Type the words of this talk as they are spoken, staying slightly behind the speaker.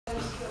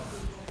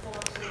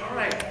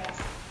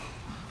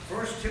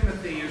First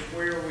Timothy is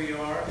where we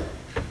are.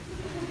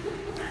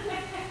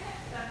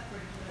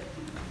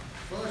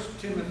 First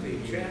Timothy,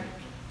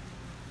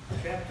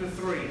 chapter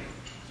 3. Did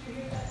you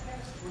hear that,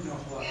 Pastor? No,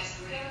 what?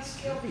 God's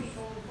skill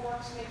people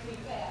reports make me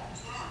fat.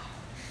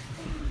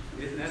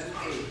 Isn't that the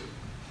truth?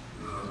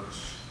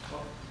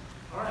 Well,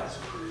 all right.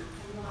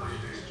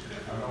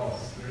 I know.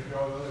 There you go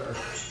there.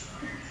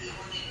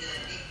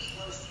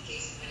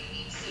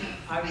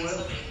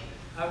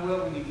 I will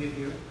when you get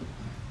here.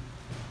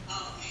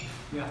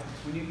 Yeah,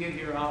 when you get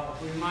here, I'll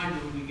remind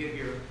you when you get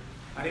here.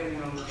 I don't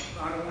want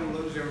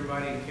to lose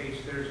everybody in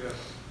case there's a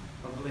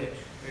glitch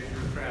as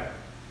you're traveling.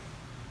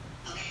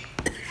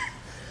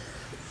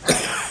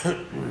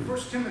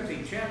 First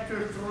Timothy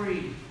chapter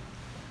 3.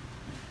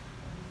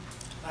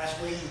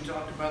 Last week we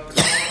talked about the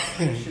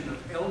qualification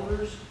of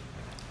elders.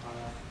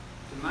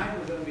 Tonight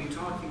we're going to be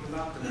talking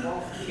about the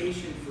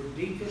qualification for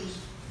deacons.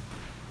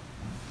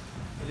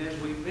 And as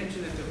we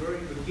mentioned at the very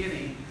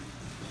beginning,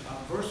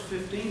 verse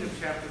 15 of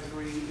chapter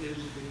 3 is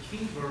the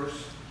key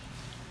verse.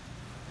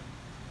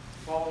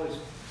 Paul is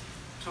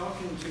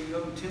talking to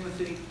young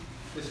Timothy,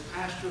 this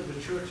pastor of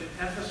the church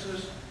at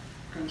Ephesus,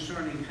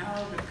 concerning how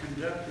to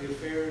conduct the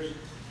affairs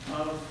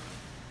of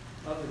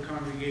the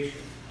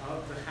congregation,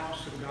 of the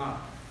house of God.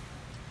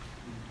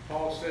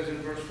 Paul says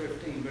in verse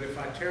 15, "But if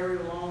I tarry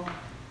long,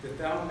 that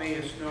thou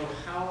mayest know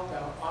how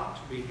thou ought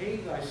to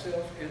behave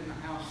thyself in the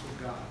house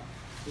of God,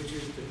 which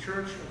is the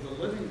church of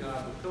the living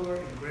God, the pillar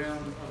and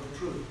ground of the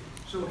truth."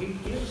 So he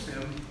gives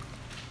him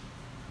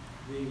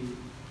the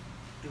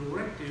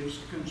directives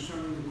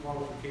concerning the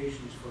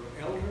qualifications for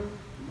elder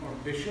or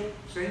bishop.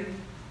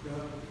 Same,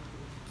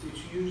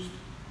 it's used,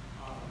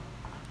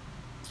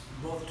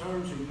 both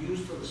terms are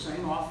used for the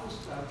same office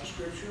throughout the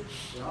Scripture.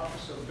 The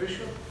office of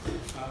bishop,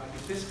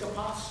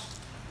 episkopos,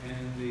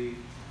 and the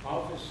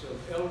office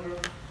of elder,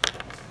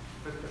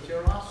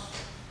 presbyteros.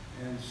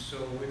 And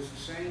so it's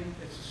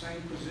the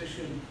same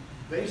position.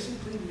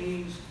 Basically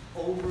means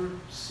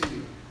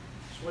overseer.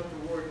 It's what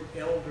the word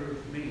elder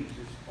means.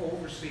 It's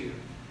overseer.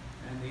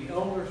 And the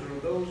elders are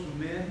those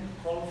men,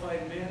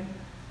 qualified men,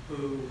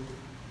 who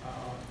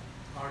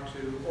are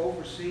to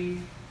oversee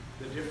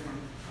the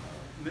different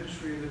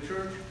ministry of the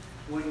church.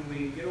 When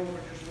we get over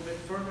just a little bit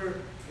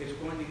further, it's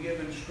going to give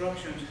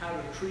instructions how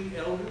to treat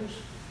elders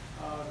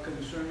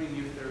concerning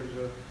if there's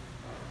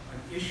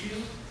an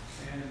issue,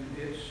 and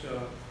it's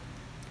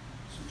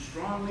some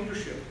strong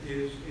leadership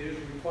is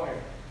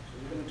required. So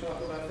we're going to talk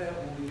about that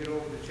when we get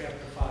over to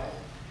chapter 5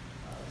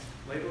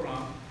 later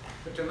on.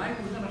 But tonight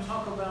we're going to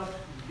talk about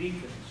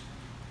deacons.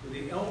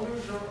 The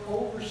elders are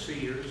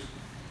overseers.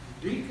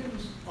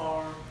 Deacons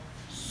are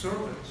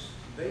servants.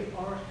 They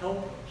are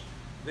helpers.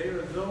 They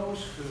are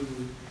those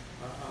who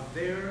are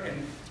there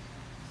and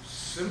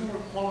similar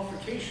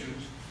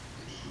qualifications,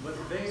 but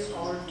they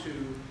are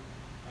to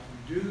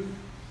do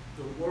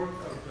the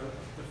work of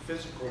the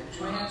physical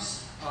plant,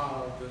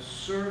 the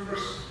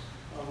service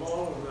of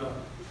all of the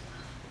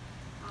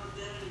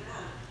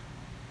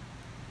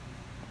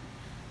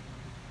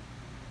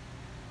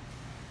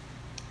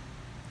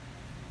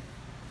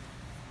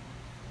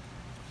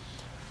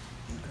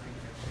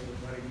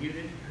everybody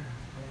muted.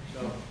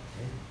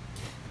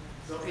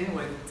 So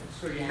anyway,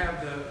 so you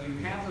have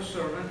the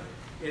servant.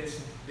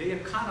 It's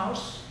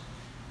diakonos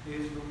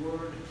is the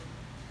word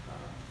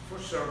for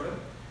servant.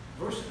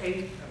 Verse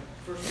 8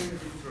 of 1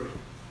 Timothy 3.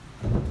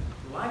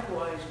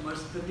 Likewise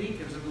must the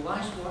deacons, and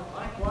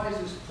likewise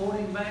is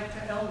pointing back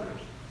to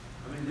elders.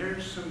 I mean,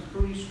 there's some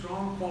pretty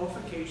strong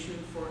qualification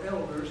for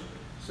elders,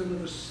 some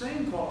of the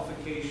same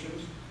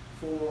qualifications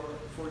for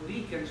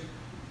deacons.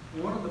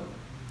 One of the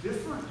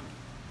different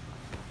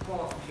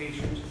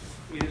qualifications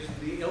is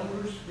the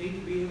elders need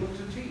to be able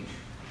to teach,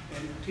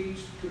 and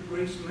teach the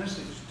grace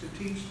message, to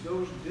teach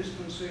those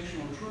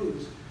dispensational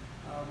truths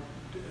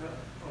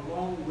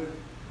along with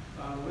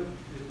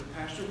the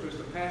pastor, because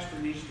the pastor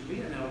needs to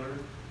be an elder,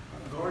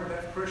 guard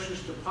that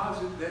precious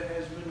deposit that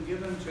has been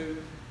given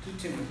to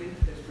Timothy,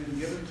 that's been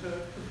given to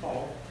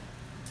Paul.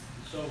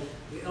 So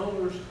the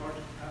elders are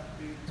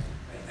to be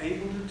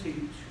able to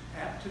teach,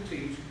 apt to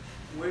teach,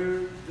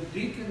 where the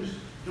deacons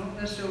don't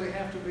necessarily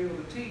have to be able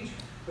to teach,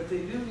 but they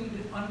do need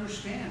to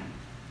understand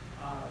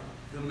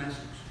the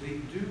message. They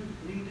do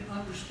need to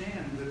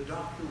understand the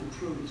doctrinal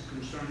truths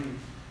concerning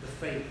the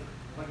faith,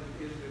 what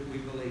it is that we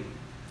believe.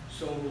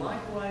 So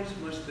likewise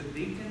must the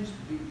deacons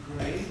be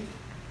grave.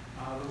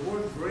 The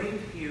word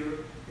grave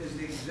here is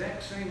the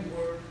exact same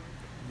word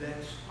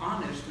that's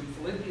honest in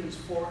Philippians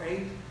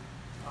 4:8.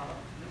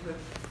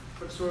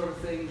 What sort of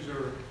things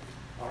are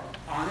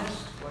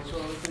honest? What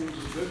sort of things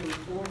are good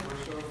report?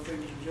 What sort of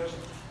things are just?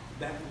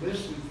 That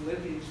list in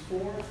Philippians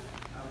 4,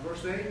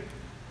 verse 8,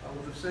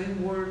 with the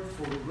same word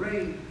for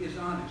grave is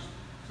honest.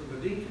 So the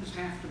deacons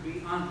have to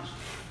be honest.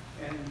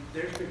 And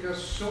there's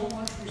because so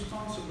much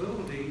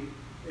responsibility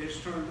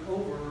is turned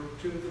over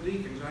to the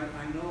deacons.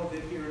 I know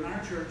that here in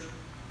our church,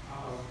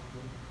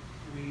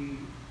 we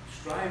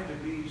strive to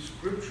be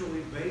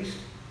scripturally based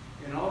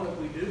in all that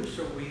we do.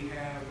 So we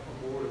have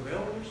a board of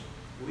elders,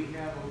 we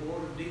have a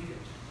board of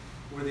deacons.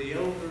 where the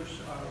elders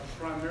are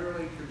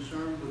primarily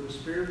concerned with the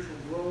spiritual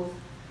growth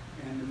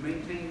and to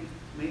maintain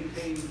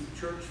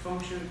church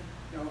function.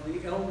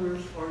 The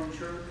elders are in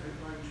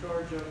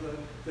charge of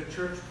the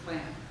church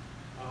plan.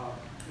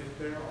 If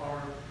there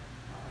are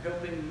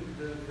helping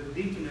the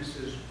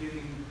deaconesses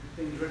getting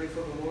things ready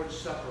for the Lord's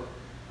Supper,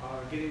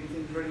 getting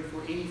things ready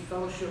for any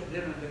fellowship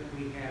dinner that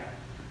we have.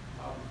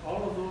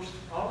 All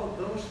of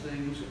those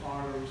things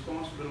are a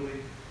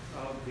responsibility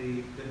of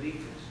the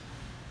deacons.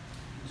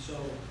 And so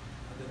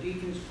the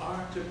deacons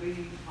are to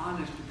be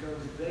honest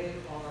because they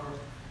are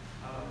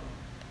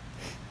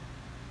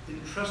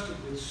entrusted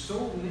with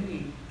so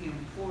many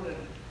important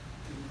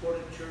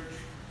church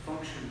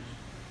functions.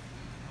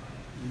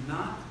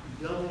 Not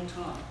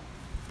double-tongued,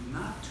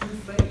 not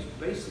two-faced,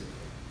 basically.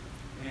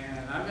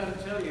 And I've got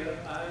to tell you,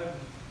 I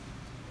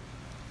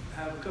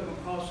have come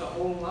across a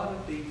whole lot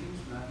of deacons,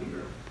 not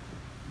here,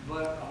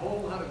 but a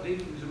whole lot of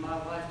deacons in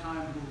my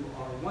lifetime who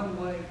are one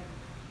way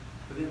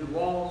within the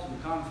walls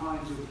and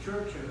confines of the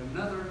church, and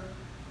another,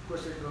 of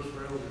course that goes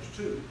for elders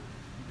too,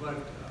 but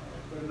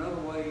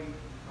another way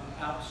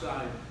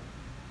outside.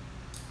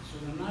 So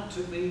they're not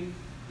to be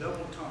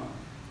double-tongued.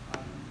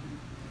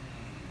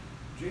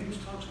 James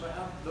talks about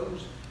how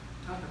those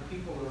type of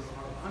people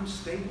are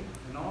unstable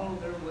in all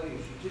of their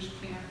ways.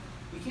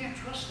 You can't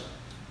trust them.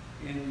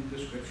 And the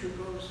scripture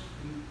goes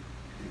in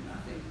I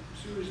think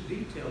serious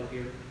detail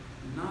here.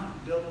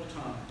 Not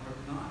double-tongued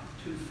or not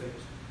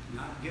two-faced,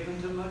 not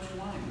given to much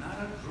wine, not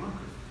a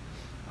drunkard.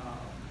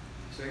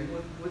 Same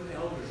with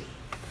elders.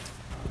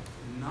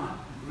 Not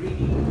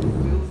greedy,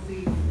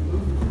 filthy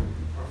lucre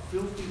or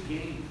filthy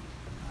gain.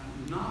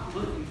 Not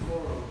looking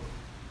for a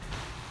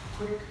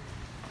quick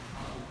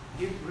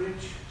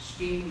get-rich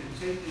scheme and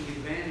taking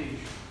advantage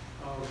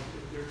of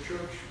their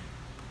church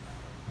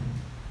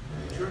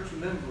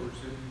members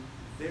and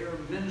their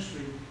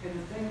ministry and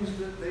the things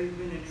that they've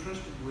been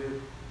entrusted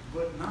with,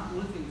 but not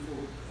looking for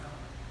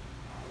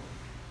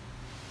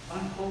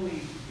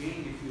unholy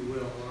gain, if you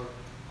will,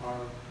 or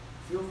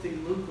filthy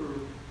lucre,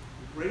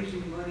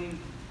 raising money,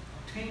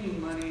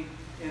 obtaining money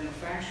in a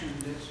fashion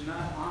that's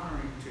not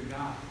honoring to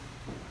God,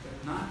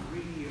 but not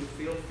greedy of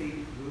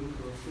filthy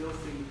lucre or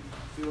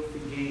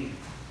filthy gain.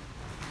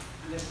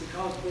 And it's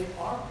because they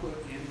are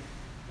put in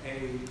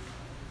a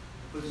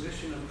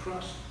position of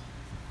trust.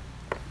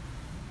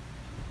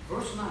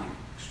 Verse 9,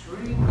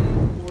 extremely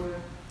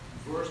important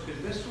verse,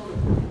 because this sort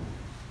of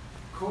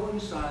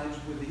coincides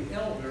with the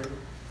elder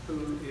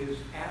who is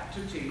apt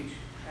to teach,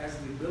 has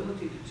the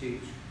ability to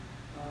teach.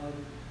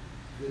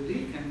 The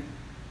deacon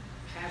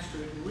has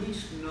to at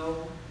least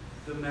know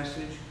the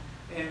message,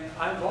 and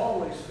I've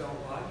always felt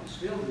like, and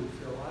still do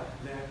feel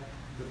like, that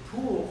the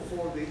pool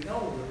for the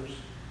elders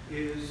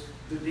is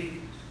the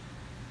deacons.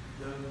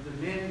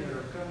 The men that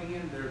are coming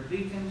in, they're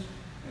deacons,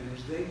 and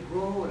as they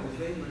grow and as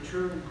they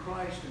mature in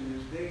Christ and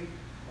as they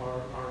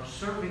are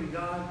serving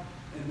God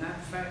in that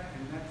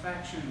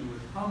faction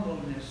with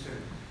humbleness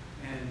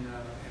and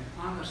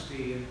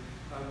honesty, and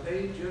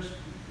they just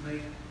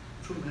make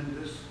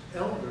tremendous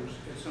elders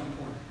at some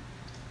point.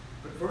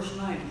 But verse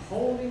 9,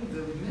 holding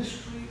the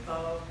mystery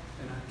of,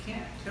 and I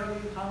can't tell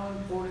you how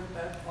important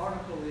that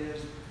article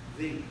is,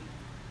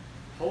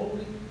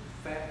 holding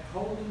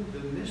the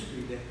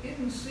mystery, the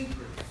hidden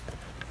secret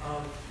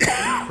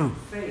of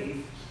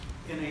faith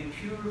in a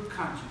pure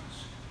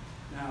conscience.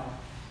 Now,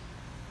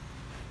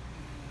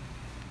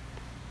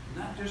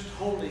 not just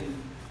holding,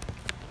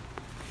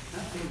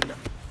 not being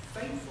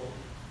faithful,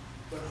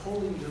 but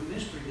holding the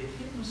mystery, the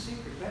hidden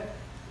secret. That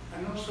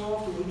I know so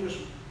often we just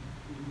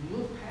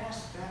look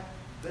past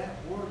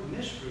that word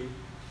mystery,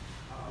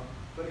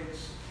 but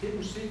it's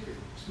hidden secret,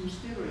 it's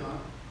mysterion.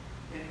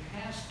 It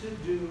has to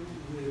do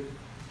with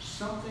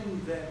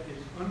something that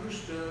is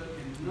understood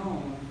and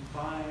known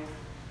by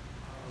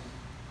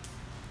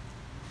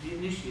the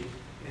initiate,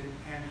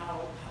 and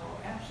how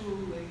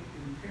absolutely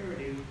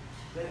imperative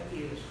that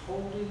is,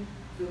 holding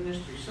the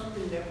mystery,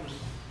 something that was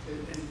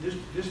in this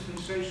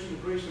dispensation of the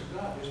grace of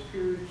God, this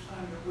period of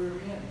time that we're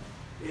in,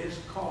 is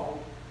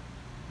called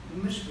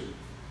the mystery.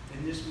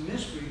 And this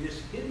mystery,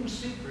 this hidden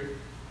secret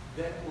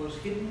that was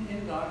hidden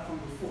in God from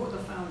before the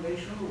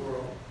foundation of the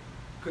world,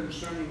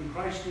 concerning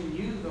Christ in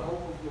you, the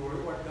hope of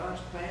glory, what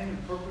God's plan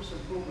and purpose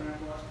and program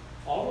was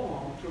all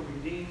along to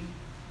redeem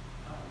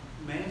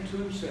man to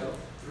himself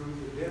through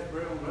the death,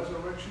 burial, and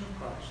resurrection of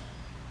Christ.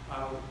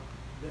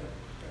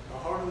 The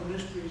heart of the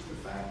mystery is the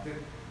fact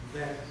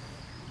that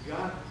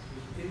God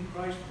is in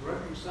Christ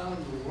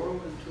reconciling the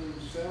world unto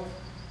himself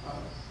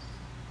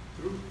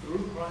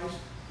through Christ.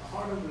 The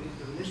heart of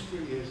the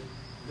mystery is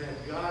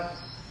that God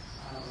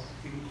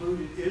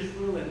included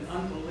Israel in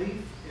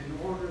unbelief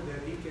in order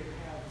that he could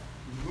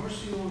have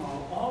mercy on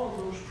all of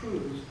those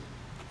truths,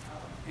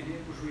 and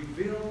it was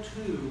revealed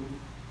to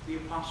the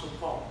Apostle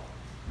Paul.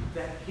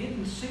 That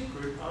hidden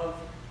secret of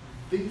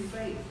the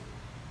faith.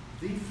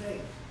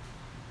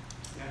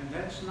 And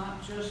that's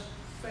not just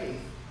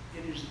faith,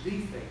 it is the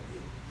faith.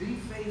 The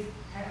faith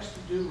has to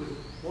do with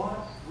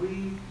what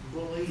we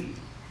believe.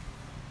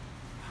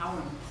 How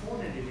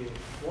important it is,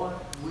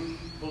 what we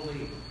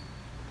believe.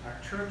 our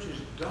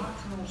church's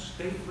doctrinal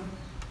statement,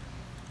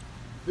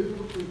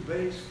 biblically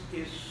based,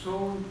 is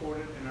so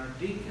important, and our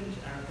deacons,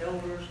 our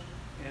elders,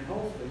 and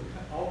hopefully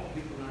all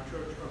the people in our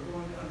church are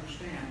going to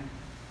understand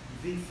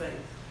the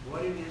faith,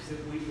 what it is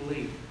that we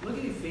believe. Look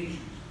at Ephesians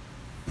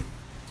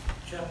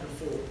chapter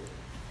 4.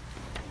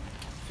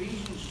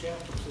 Ephesians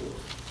chapter 4.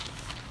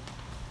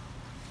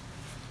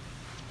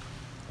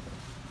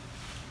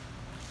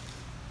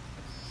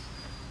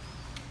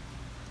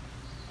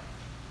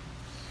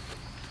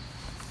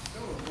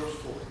 Go to verse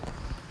 4.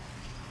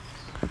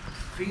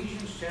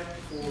 Ephesians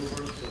chapter 4,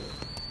 verse 4.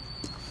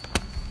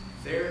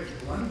 There is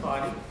one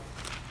body.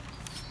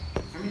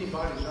 How many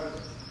bodies are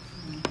there?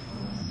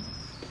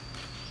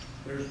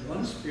 There's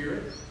one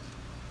Spirit,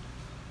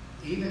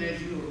 even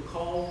as you were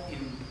called in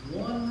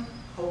one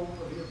hope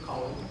of your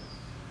calling.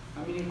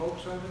 How many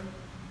hopes are there?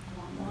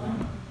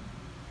 One.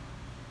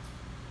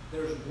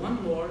 There's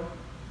one Lord,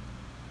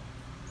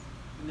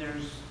 and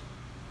there's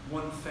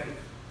one faith.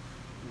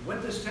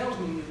 What this tells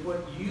me is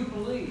what you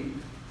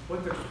believe,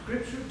 what the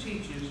Scripture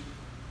teaches,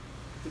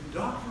 the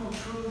doctrinal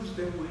truths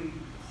that we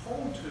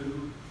hold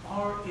to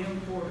are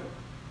important.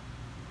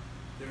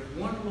 There's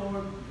one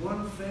Lord,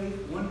 one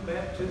faith, one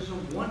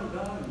baptism, one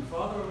God and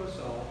Father of us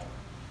all,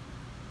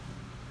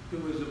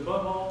 who is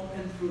above all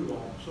and through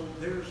all. So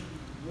there's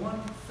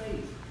one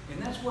faith.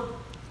 And that's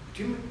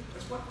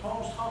what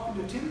Paul's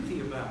talking to Timothy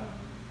about,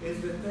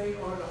 is that they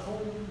are to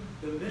hold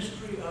the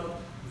mystery of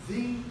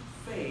the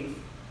faith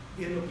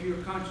in a pure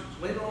conscience.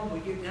 Later on, we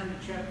get down to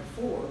chapter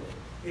 4,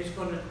 it's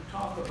going to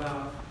talk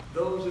about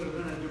those that are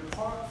going to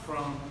depart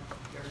from,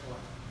 guess what?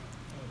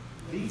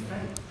 The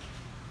faith.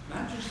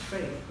 Not just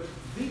faith, but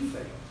the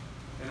faith.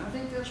 And I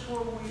think that's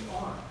where we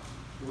are.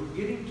 We're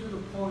getting to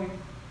the point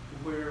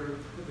where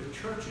the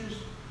churches,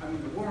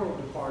 the world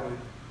departed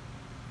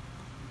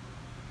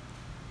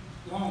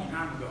long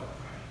time ago.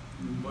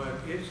 But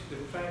it's the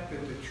fact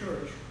that the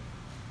church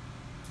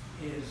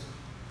is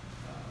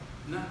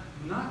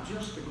not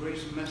just the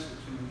grace message.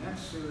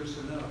 That's serious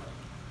enough.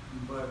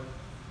 But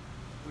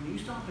when you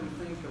stop and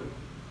think of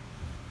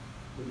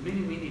the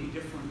many, many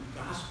different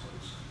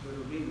gospels that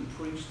are being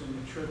preached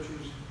in the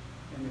churches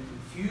and the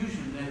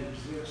confusion that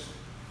exists,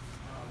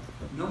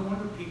 no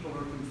wonder people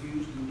are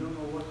confused and don't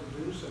know what to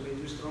do, so they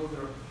just throw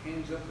their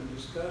hands up in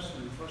disgust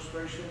and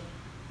frustration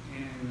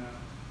and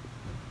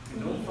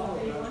don't follow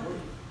God's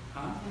word.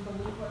 Huh? And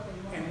believe what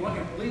they want.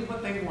 And believe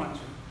what they want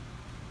to.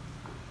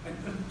 And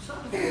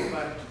something to think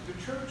about it. The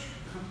church,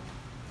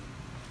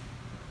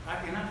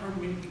 and I've heard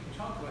many people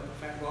talk about the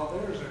fact, well,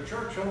 there's a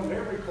church on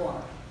every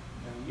corner,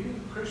 and you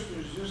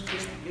Christians just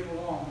can't get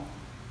along.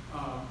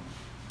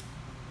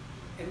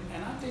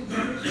 And I think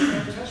that is a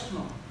bad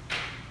testimony.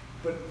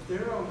 But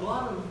there are a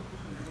lot of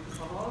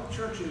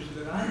churches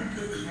that I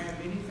couldn't have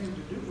anything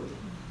to do with.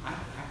 I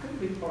couldn't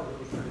be part of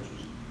those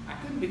churches. I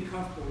couldn't be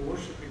comfortable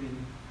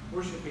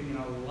worshiping in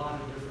a lot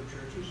of different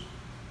churches.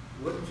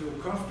 Wouldn't feel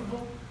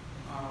comfortable.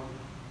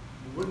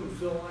 Wouldn't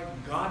feel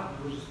like God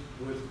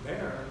was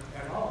there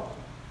at all.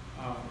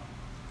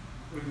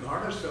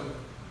 Regardless of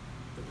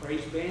the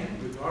praise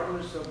band,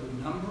 regardless of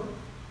the number,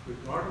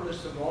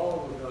 regardless of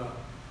all of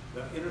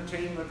the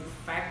entertainment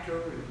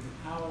factor and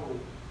how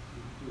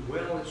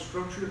well it's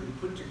structured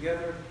and put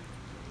together,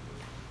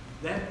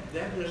 that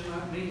does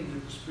not mean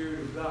that the Spirit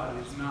of God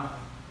is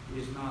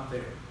not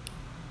there,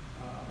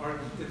 or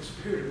that the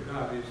Spirit of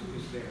God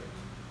is there.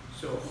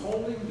 So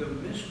holding the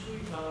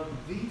mystery of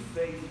the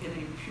faith in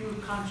a pure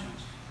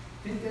conscience,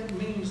 I think that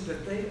means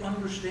that they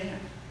understand,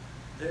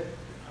 that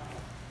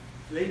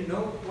they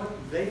know what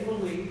they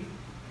believe,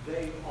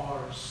 they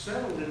are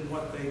settled in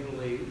what they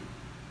believe,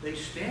 they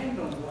stand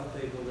on what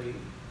they believe,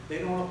 they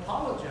don't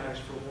apologize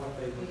for what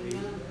they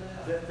believe,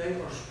 that they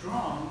are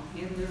strong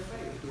in their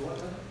faith. Do I?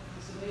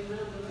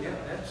 Yeah,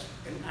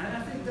 and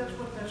I think that's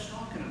what that's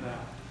talking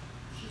about.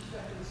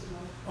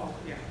 Oh,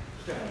 yeah.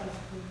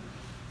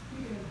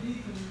 Speaking of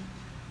deacon,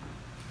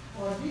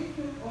 are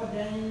deacon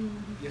ordained?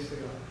 Yes, they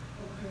are.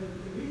 Okay,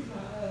 the reason I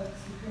ask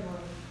is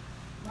because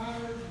my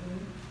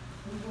husband,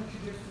 we went to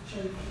different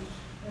churches,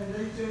 and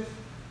they just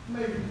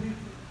made a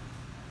deacon.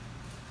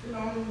 And I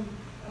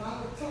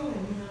was telling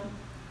him,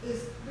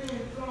 it's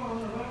being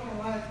thrown around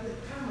like the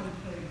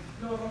commonplace.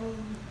 You know what I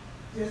mean?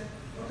 Just,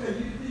 okay,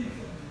 you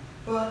deacon.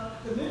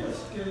 But the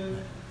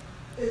minister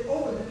is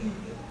over the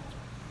deacon.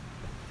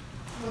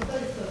 What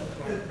they say,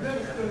 the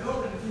minister is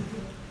over the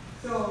deacon.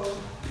 So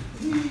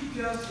he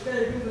just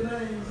gave him the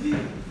name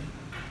deacon.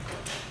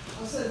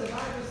 I said the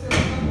Bible says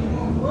something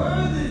more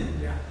worthy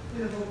in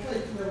the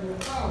vocation of your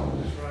power.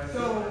 Right.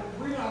 So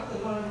we have to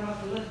learn how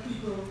to let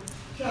people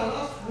tell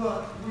us what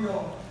we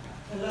are.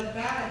 And let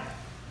God,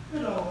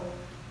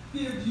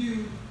 give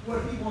you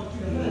what he wants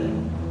you to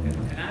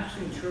have. And I've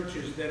seen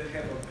churches that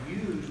have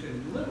abused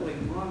and literally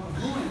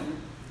ruined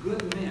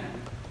good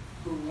men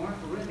who weren't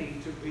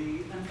ready to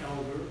be an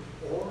elder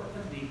or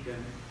a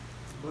deacon,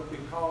 but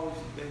because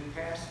they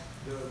passed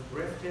the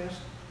breath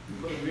test,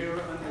 put a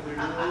mirror under their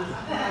nose,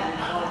 and they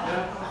called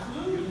up,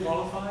 you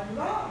qualified?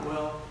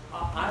 Well,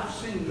 I've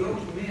seen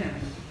those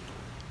men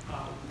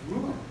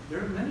ruined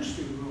their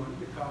ministry ruined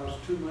because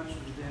too much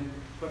was then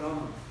put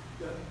on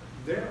them.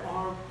 There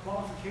are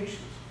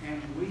qualifications,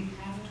 and we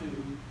have to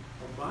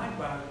abide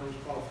by those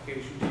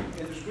qualifications.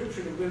 In the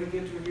scripture that we're going to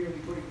get to here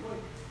pretty quick,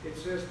 it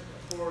says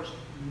for us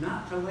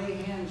not to lay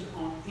hands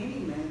on any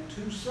man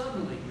too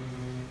suddenly.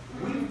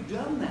 We've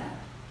done that,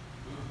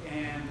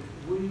 and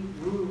we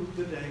rue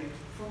the day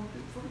from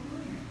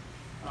doing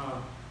it.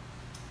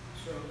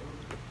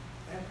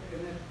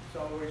 And that's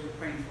always a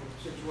painful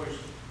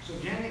situation. So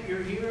Janet,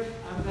 you're here.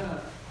 I'm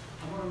gonna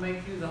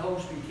make you the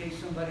host in case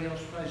somebody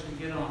else tries to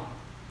get on.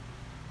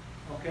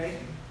 Okay?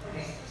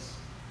 Okay.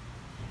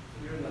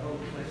 You're the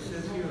host. It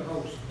says you're the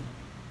host.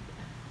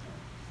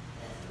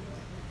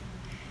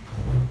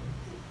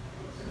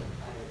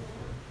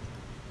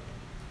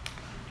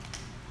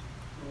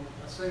 Well,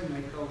 I say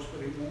make host,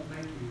 but it won't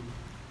make you.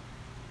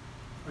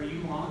 Are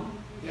you on?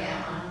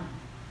 Yeah, I'm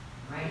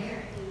right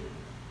here.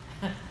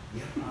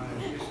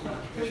 It's not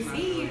We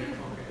see you.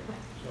 Okay.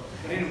 So,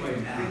 but anyway,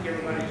 I think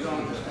everybody's on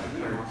this time.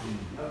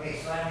 Okay,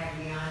 so I don't have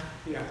to be on?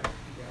 Yeah.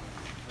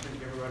 I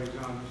think everybody's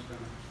on this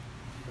time.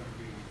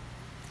 Be on.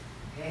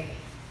 Okay.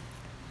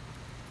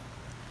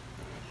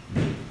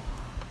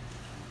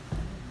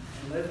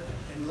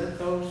 And let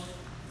those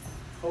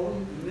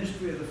hold the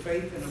mystery of the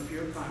faith in a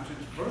pure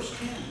conscience. Verse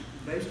 10,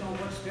 based on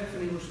what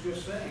Stephanie was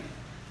just saying.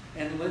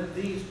 And let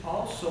these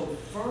also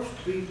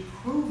first be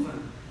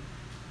proven,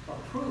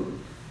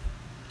 approved,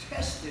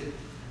 tested.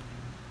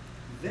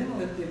 Then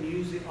let them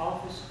use the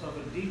office of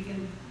a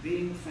deacon,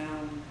 being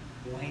found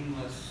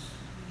blameless.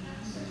 Can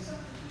I say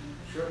something?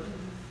 Sure.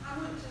 I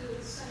went to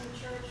the same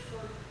church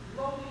for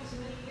these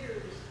many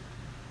years,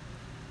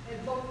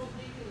 and both the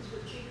deacons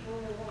were cheating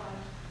on their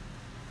wives.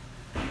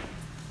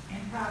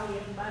 And probably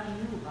everybody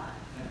knew about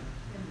it,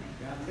 didn't they?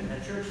 Yeah, I've been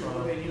in church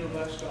where they knew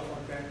about stuff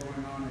like that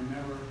going on and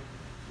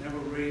never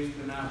raised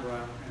an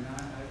eyebrow.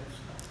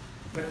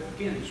 But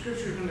again, the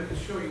scripture is going to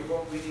show you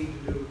what we need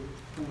to do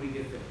when we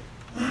get there.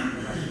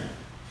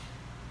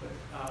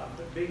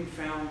 But being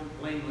found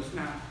blameless.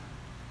 Now,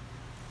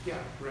 yeah,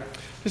 correct.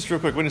 Just real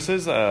quick, when it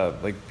says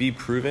like be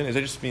proven, does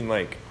that just mean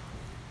like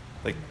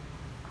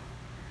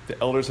the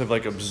elders have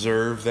like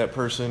observed that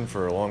person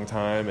for a long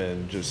time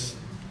and just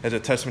as a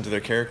testament to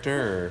their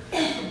character? Or?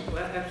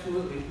 Well,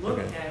 absolutely. Look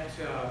Okay. at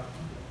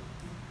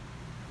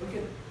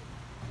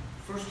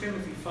 1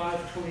 Timothy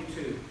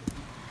 5:22.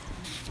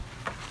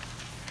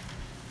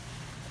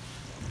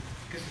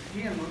 Because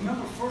again,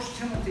 remember, 1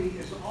 Timothy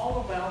is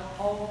all about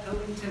Paul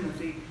telling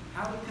Timothy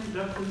how to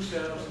conduct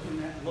themselves in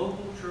that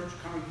local church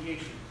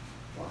congregation,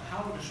 or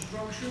how to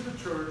structure the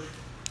church,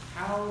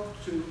 how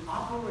to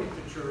operate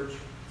the church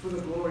for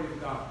the glory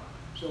of God.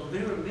 So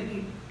there are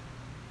many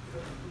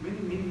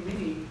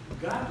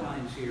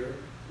guidelines here.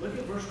 Look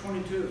at verse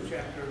 22 of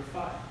chapter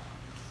 5.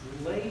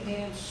 Lay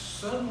hands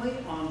suddenly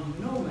on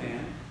no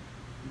man,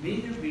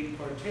 neither be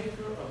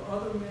partaker of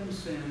other men's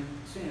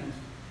sins.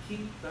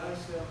 Keep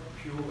thyself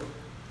pure.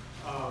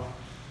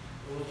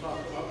 We'll talk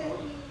about Doesn't that what.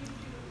 mean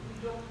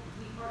you don't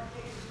be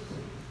partakers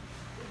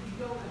if you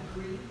don't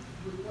agree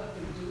with what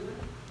they're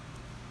doing?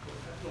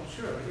 Well,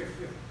 sure.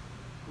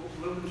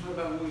 We'll talk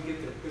about when we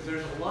get there, because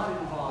there's a lot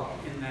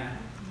involved in that.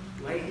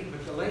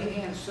 But to lay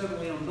hands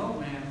suddenly on no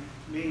man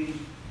means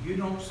you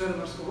don't set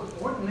them aside.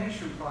 The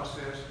ordination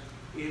process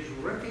is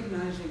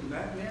recognizing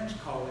that man's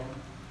calling,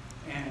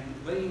 and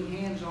laying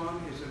hands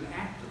on is an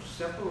act of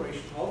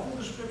separation. All through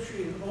the scripture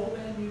in the Old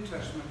and New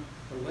Testament,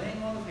 the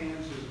laying on of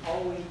hands has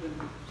always been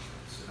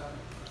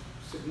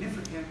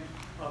significant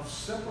of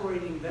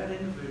separating that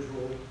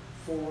individual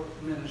for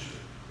ministry.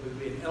 Whether it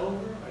be an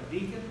elder, a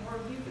deacon, or a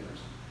deaconess.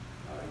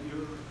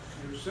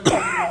 You're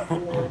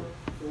separating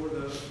for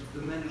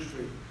the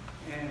ministry.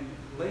 And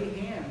lay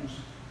hands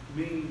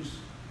means,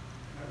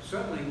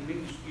 suddenly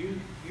means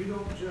you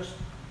don't just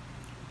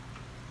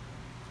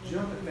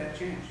jump at that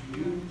chance.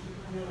 You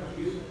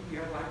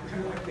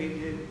like they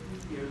did,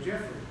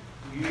 Jeffrey.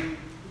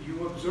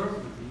 You observe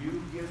them.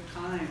 You give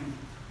time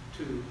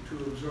to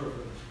observe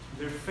them.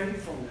 Their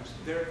faithfulness,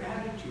 their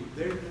attitude,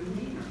 their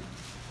demeanor,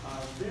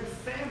 their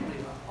family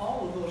life,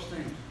 all of those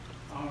things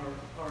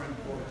are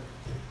important.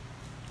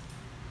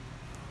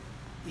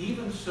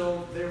 Even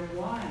so, their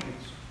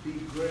wives be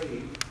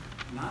grave,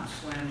 not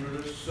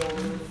slanderers,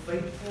 sober,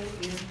 faithful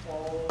in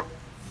all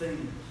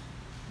things.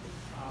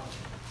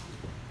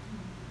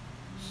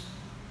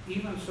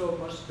 Even so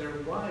must their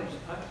wives.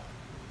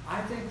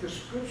 I think the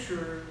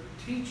scripture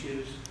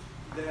teaches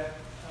that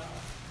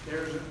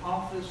there's an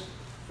office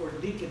for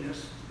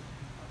deaconess,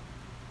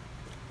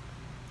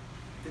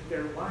 that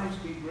their wives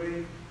be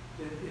grave,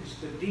 that it's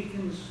the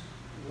deacons'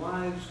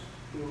 wives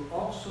who are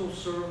also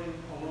serving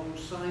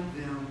alongside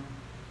them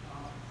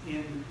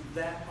in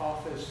that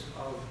office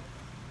of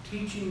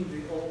teaching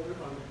the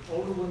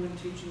older women,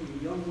 teaching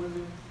the young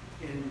women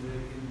in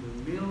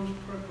the meals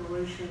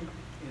preparation,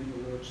 in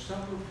the Lord's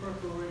Supper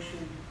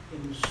preparation,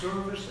 in the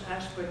service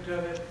aspect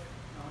of it.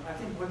 I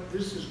think what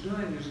this is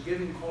doing is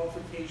giving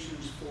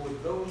qualifications for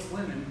those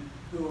women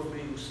who are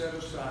being set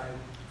aside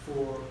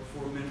for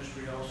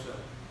ministry also.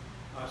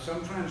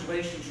 Some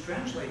translations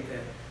translate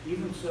that.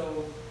 Even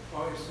so,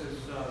 or it says,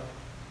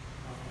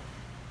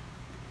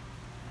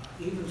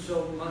 even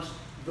so must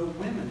the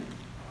women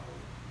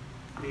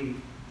be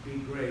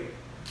great.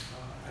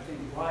 I think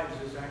wives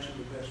is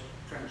actually the best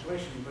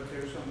translation, but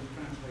there's some that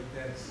translate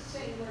that. It's the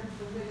same word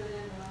for women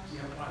and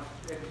wives.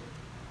 Yeah,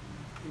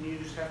 and you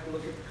just have to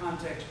look at the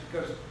context,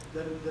 because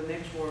the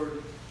next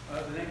word,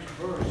 the next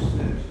verse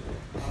says,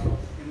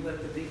 and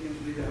let the deacons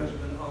be the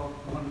husband of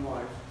one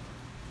wife,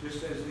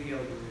 just as the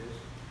elder is,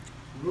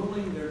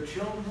 ruling their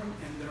children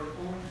and their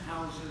own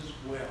houses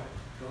well.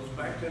 Goes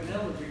back to an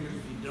elder, because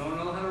if you don't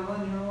know how to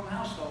run your own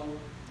household,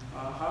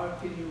 how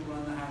can you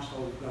run the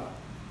household of God?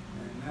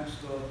 And that's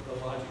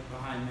the logic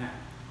behind that.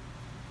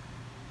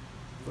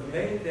 For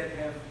they that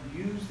have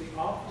used the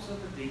office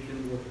of the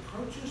deacon will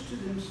purchase to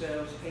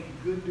themselves a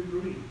good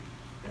degree.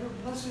 There are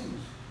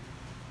blessings.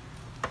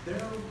 There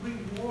are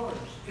rewards.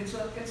 It's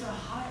a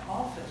high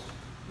office.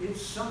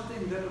 It's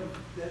something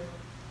that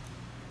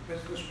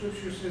as the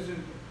scripture says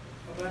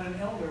about an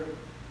elder,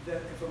 that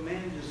if a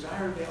man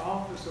desires the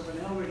office of an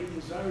elder, he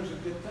desires a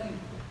good thing.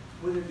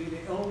 Whether it be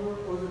the elder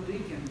or the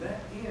deacon,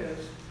 that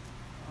is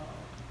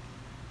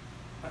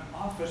an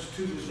office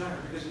to desire,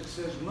 because it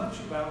says much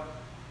about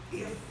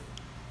if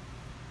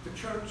the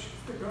church,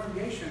 if the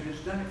congregation has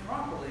done it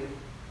properly,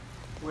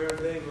 where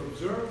they've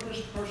observed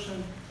this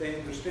person, they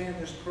understand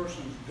this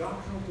person's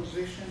doctrinal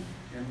position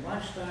and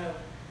lifestyle,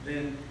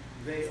 then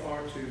they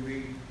are to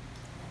be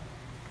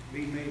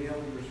made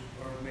elders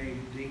or made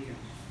deacons.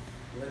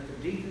 Let the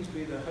deacons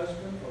be the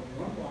husband of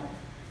one wife,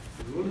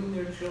 ruling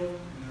their children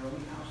and their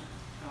own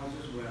house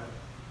as well.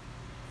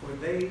 For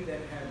they that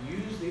have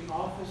used the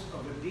office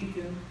of a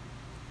deacon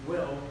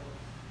will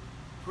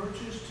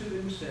purchase to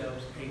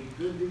themselves a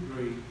good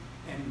degree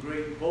and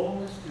great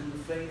boldness in the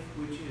faith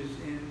which is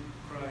in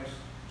Christ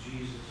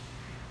Jesus.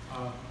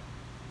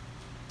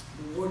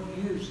 The word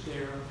used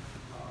there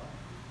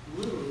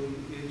literally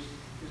is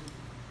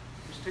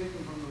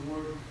taken from the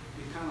word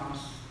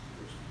deaconos,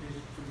 which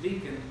is for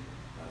deacon,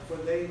 for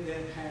they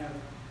that have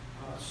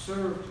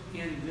served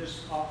in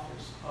this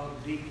office of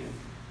deacon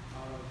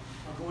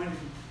are going to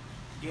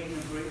gain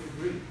a great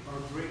degree or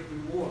a great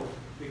reward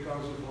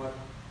because of what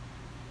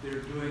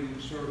they're doing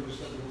in service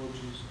of the Lord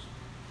Jesus.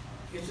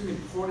 It's an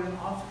important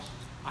office.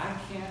 I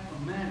can't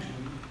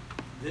imagine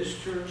this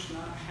church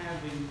not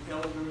having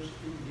elders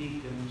and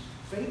deacons,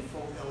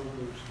 faithful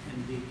elders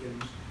and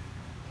deacons.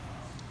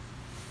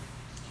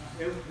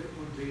 It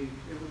would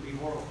be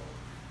horrible.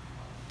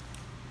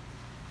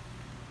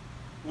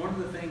 One of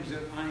the things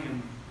that I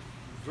am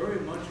very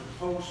much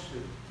opposed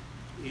to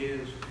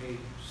is a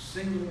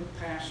single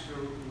pastor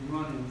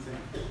running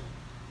things.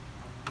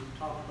 We've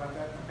talked about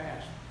that in the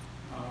past.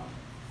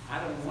 I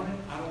don't want it.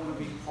 I don't want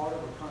to be part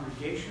of a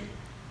congregation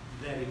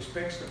that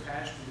expects the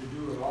pastor to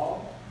do it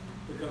all,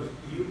 because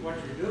what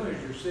you're doing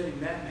is you're setting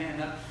that man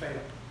up to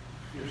fail.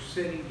 You're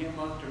setting him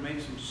up to make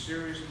some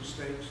serious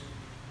mistakes.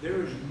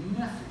 There is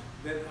nothing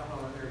that, there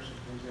are some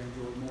things I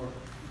enjoy more,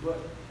 but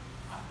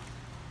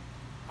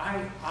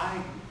I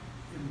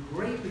am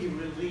greatly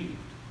relieved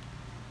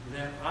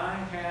that I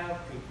have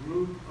a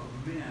group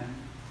of men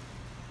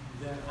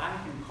that I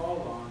can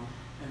call on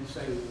and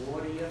say,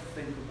 what do you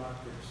think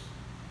about this?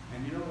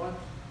 And you know what?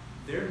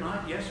 They're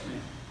not yes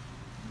men.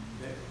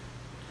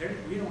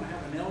 We don't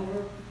have an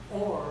elder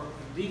or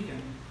a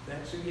deacon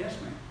that's a yes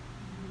man.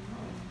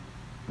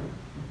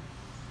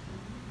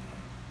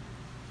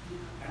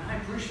 And I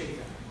appreciate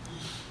that.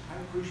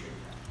 I appreciate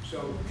that.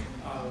 So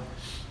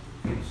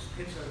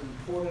it's an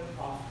important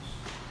office.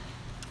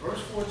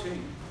 Verse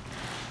 14.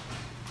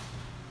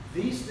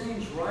 These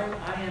things write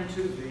I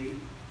unto thee,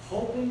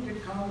 hoping to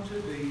come to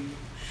thee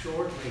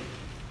shortly.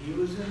 He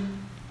was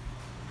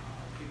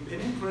he'd been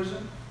in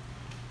prison.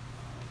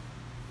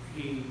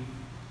 He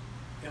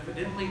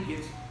evidently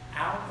gets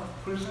out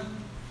of prison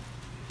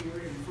here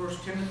in 1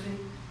 Timothy.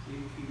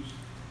 He's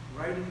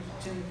writing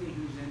to Timothy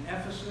who's in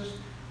Ephesus.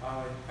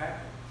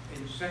 Back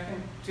in 2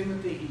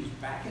 Timothy, he's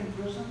back in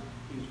prison.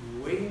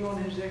 He's waiting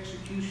on his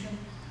execution.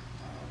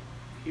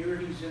 Here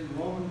he's in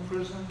Roman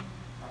prison.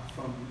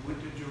 Went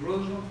to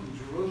Jerusalem. From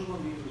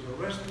Jerusalem, he was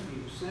arrested.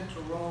 He was sent to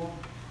Rome.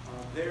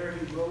 There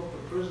he wrote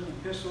the prison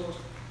epistles.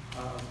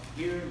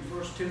 Here in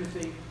 1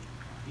 Timothy,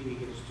 he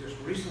has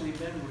just recently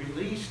been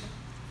released,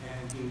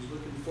 and he's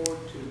looking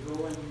forward to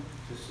going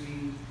to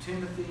see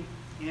Timothy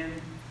in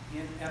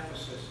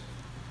Ephesus.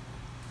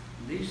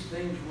 These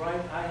things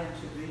write I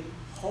unto thee,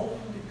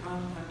 hoping to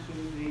come unto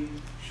thee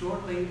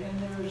shortly. And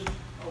there's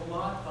a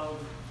lot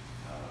of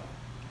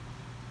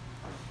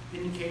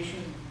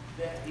indication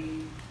that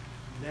he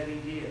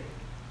did.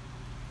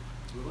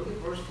 We look at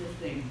verse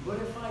 15. But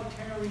if I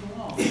tarry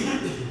long,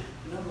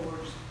 in other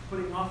words,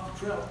 putting off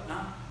the trail,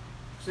 not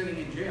sitting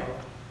in jail,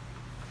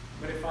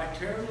 but if I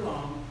tarry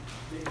long,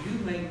 that you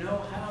may know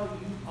how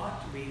you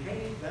ought to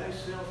behave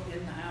thyself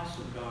in the house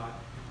of God,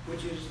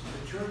 which is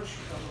the church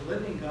of the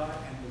living God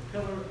and the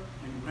pillar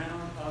and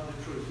ground of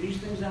the truth. These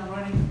things I'm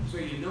writing so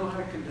you know how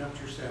to conduct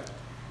yourself.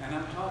 And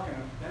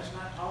that's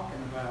not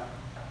talking about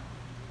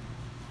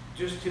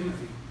just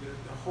Timothy,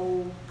 the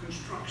whole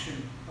construction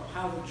of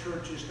how the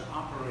church is to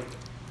operate.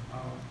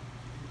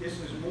 this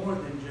is more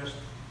than just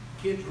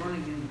kids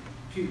running in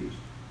pews.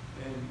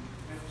 And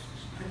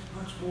that's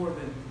much more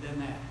than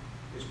that.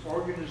 It's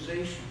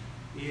organization.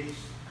 It's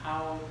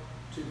how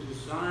to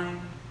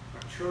design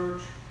a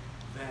church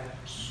that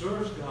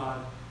serves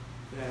God,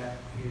 that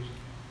is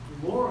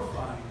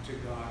glorifying to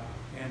God.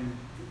 And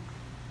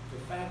the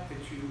fact that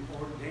you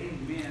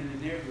ordain men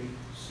in every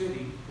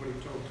city, what he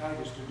told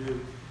Titus to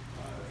do,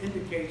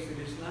 indicates that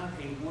it's not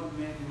a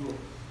one-man rule.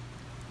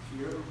 If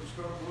you ever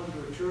start going to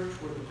a church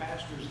where the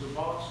pastor's the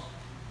boss,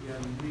 you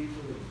don't need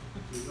to leave.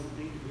 You don't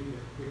need to be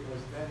there,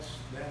 because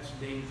that's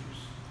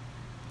dangerous.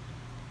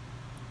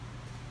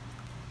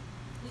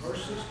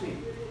 Verse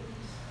 16.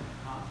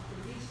 Huh?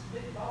 He's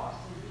big boss,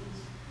 and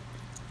he's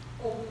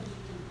open to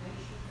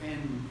temptation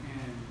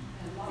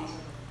and lots of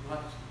it.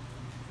 Lots,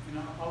 you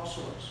know, all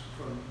sorts,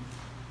 from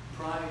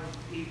pride,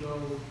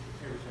 ego,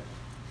 everything.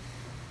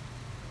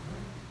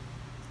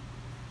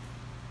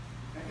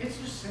 It's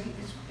just safe.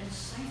 It's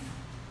safer.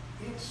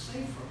 It's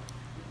safer.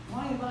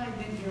 Why have I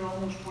been here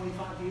almost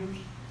 25 years?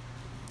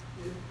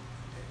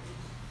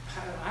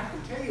 I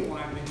can tell you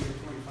why I've been here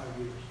 25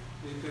 years.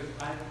 Because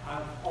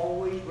I've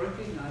always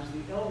recognized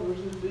the elders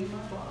as being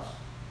my boss.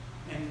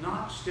 And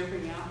not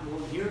stepping out and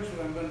going, here's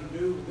what I'm going to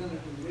do, we're going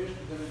to do this,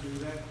 we're going to do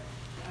that.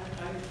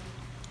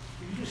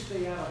 You just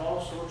stay out of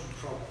all sorts of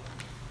trouble.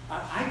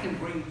 I can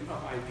bring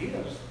up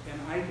ideas,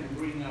 and I can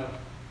bring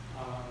up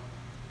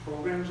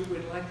programs that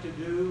we'd like to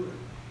do,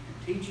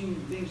 and teaching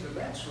and things of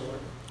that sort,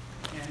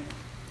 and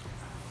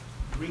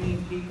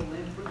bringing people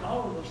in,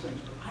 all of those things.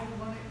 But I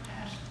run it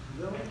past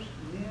those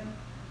men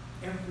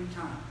every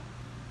time.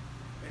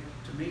 And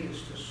to me,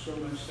 it's just so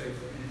much safer,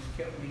 and it's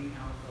kept me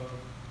out of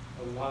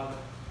a lot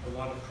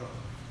of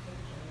trouble.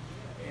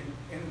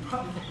 And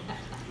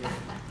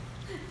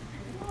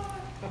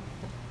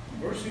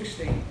verse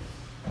 16,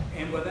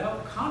 and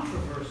without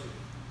controversy.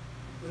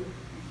 You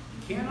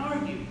can't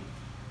argue.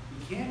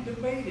 You can't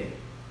debate it.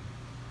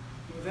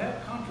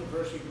 Without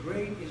controversy,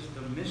 great is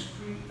the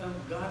mystery of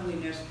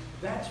godliness.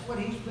 That's what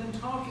he's been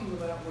talking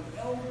about with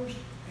elders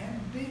and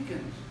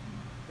deacons.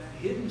 That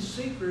hidden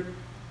secret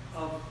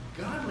of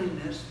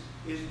godliness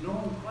is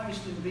knowing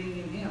Christ and being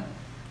in him.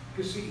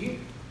 Because see,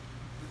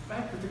 the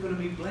fact that they're going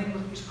to be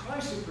blameless is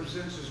Christ that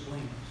presents as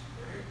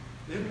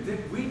blameless.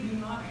 That we do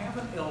not have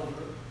an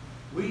elder.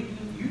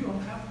 You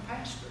don't have a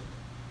pastor.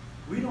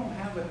 We don't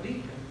have a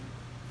deacon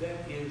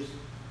that is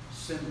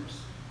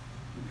sinless.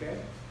 Okay?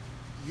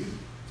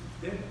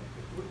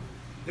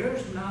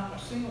 There's not a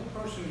single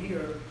person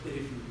here that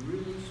if you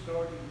really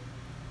started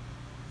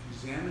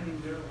examining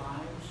their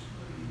lives,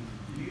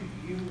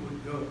 you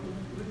would go,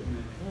 wait a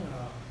minute.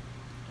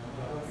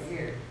 Over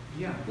here.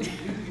 Yeah,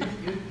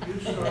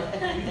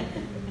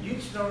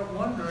 you'd start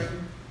wondering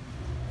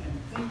and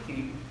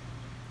thinking,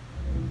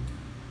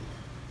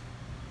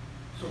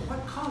 so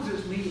what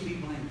causes me to be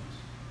blameless?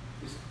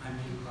 Is I'm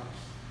in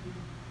Christ.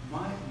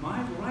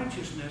 My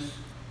righteousness,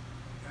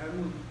 I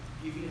will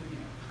give you,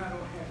 I don't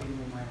have any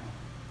on my own.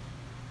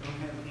 I don't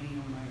have any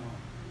on my own.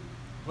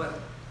 But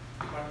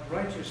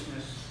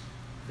righteousness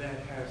that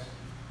has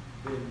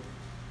been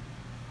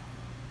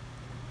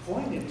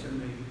pointed to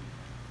me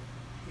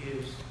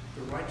is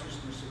the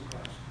righteousness of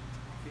Christ.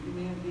 If any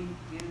man be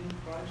in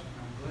Christ,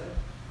 I'm glad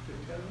to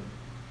tell you,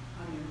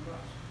 I'm in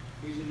Christ.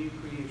 He's a new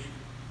creation.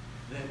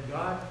 That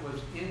God was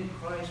in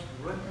Christ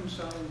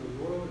reconciling the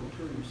world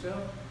unto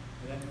himself.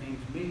 And that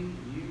means me,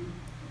 and you,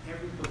 and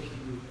every person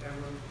who's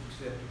ever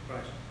accepted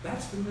Christ.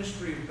 That's the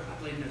mystery of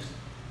godliness.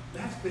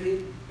 That's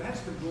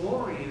the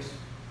glorious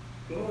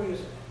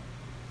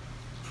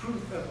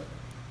truth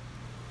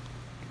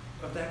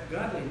of that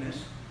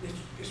godliness.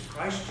 It's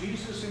Christ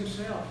Jesus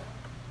himself,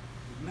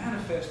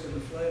 manifest in the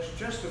flesh,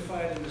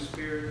 justified in the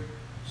Spirit,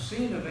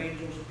 seen of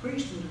angels,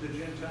 preached unto the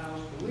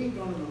Gentiles, believed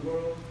on in the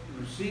world, and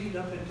received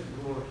up into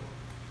glory.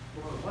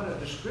 Boy, what a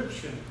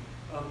description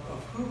of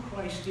who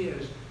Christ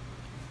is.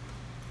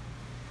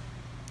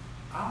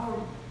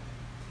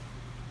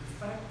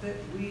 The fact that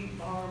we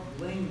are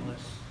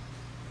blameless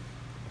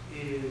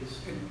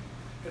is, and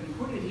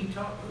where did he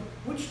talk?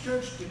 Which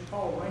church did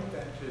Paul write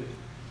that to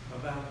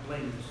about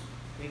blameless,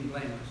 being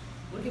blameless?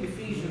 Look at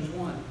Ephesians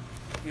 1.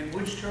 In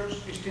which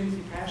church is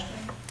Timothy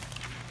pastoring?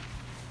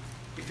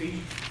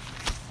 Ephesians.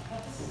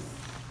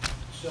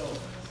 So,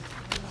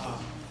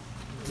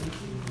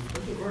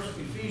 look at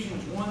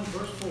Ephesians 1,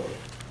 verse 4.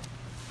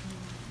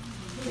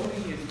 For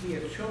he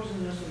hath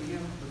chosen us in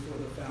him before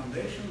the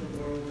foundation of the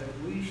world, that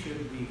we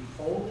should be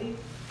holy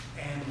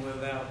and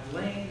without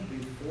blame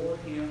before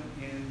him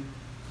in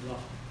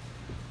love.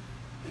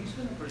 He's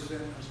going to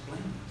present us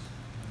blameless.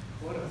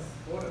 What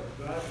a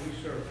God we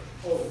serve.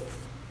 Oh,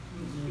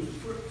 1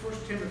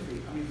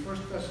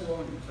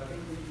 Thessalonians. I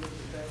think we looked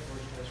at that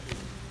verse last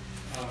week.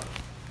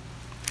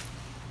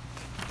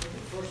 Look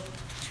at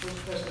 1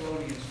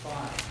 Thessalonians 5,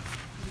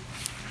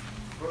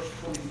 verse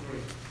 23.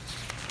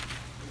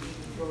 We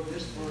can throw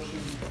this verse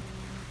in.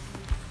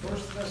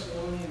 1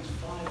 Thessalonians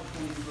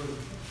 5:23.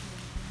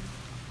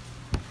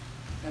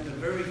 And the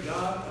very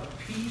God of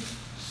peace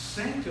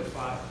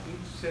sanctify, he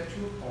set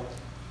you apart,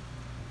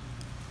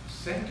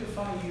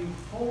 sanctify you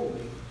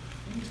wholly,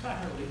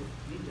 entirely,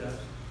 he does.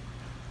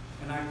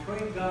 And I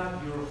pray,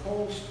 God, your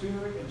whole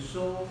spirit and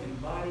soul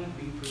and body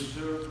be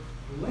preserved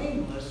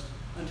blameless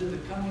unto the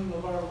coming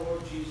of our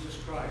Lord Jesus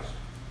Christ.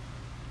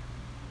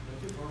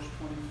 Look at verse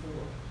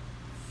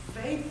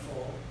 24.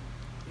 Faithful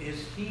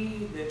is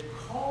he that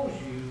calls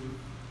you,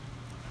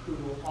 who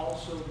will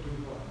also do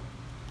what?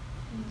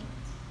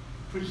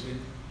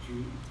 Present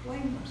you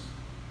blameless,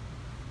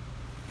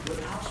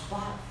 without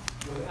spot,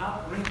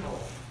 without wrinkle.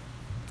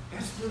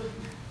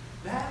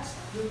 That's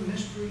the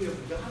mystery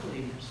of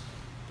godliness,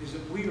 is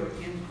that we are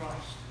in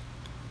Christ.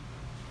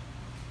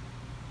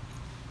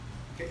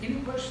 Okay,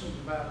 any questions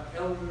about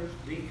elders,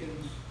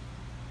 deacons?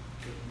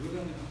 We're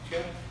going to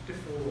chapter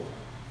 4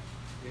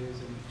 is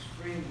an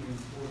extremely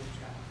important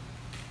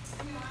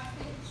chapter. You know, I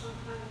think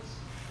sometimes,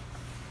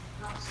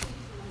 I'll speak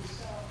for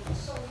myself, it's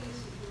so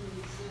easy for me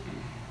to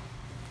sin.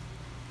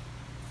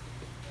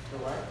 The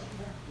what?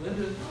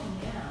 Linda, Oh,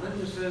 yeah.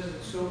 Linda says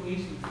it's so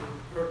easy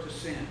for her to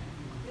sin.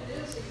 It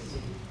is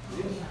easy.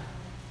 It is.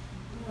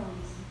 No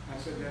reason. I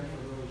said that for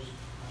those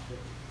out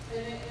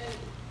there. And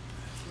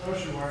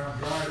Especially when I'm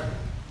driving.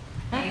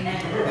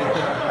 Amen.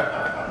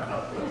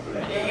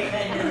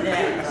 Amen to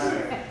that,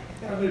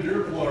 brother. I need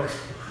your plugs.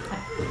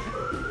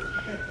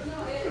 no,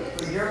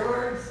 it's, For your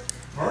words?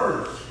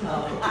 Hers.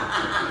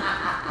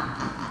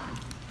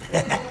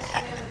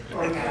 it's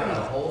Or The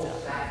whole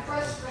that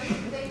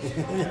frustrating things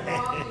are going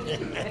wrong.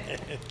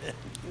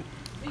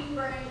 Big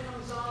Brain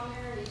comes on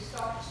there and he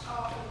starts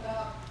talking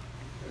about,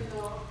 you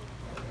know,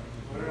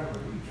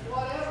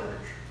 whatever.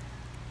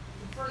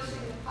 The first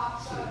thing that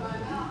pops out of my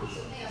mouth is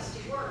a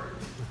nasty word.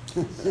 So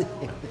it's really,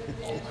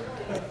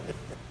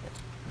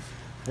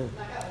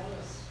 I got a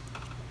list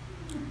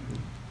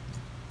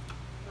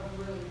of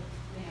really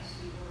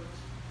nasty words.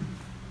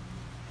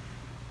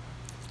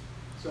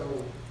 So,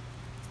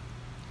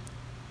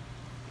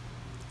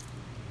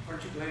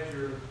 aren't you glad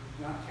you're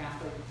not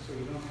Catholic, so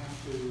you don't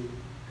have to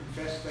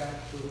confess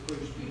that to a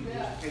priest? You You just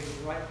bet. take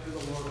it right to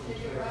the Lord and Take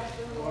it say, right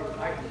to the Lord, Lord,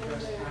 I right then and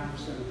confess there. I'm a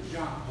sinner.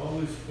 John?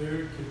 Holy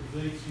Spirit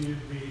convicts you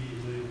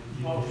immediately.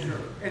 You Oh, know. sure.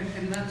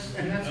 And that's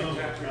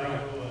exactly right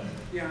right. away.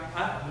 Yeah, Man,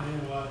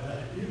 why did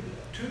I do that?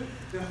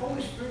 the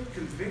Holy Spirit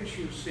convicts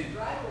you of sin.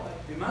 Right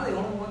away. Am I the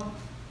only one?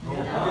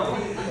 No.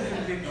 He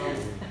convicts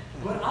you.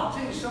 But I'll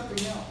tell you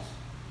something else.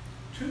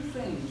 Two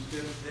things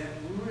that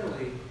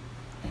really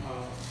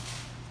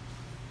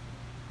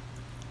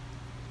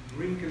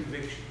bring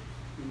conviction.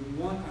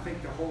 One, I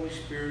think the Holy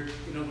Spirit,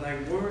 you know, that I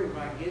worry if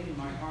I get in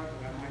my heart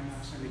that I might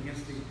not sin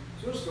against thee.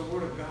 So it's the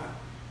Word of God.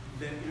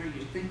 That, you know,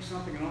 you think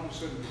something and all of a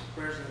sudden it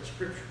declares that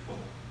Scripture.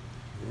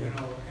 You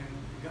know, and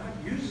God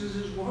uses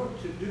His Word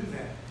to do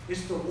that.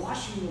 It's the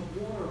washing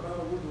of water by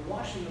the Word, the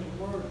washing of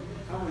the Word,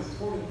 how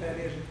important that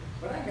is.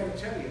 But I got to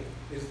tell you,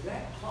 is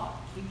that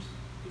clock keeps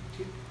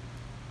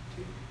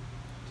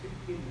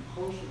getting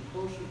closer and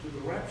closer to the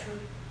rapture.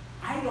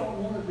 I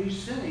don't want to be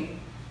sinning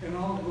and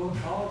all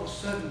of a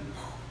sudden,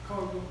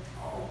 oh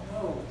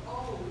no.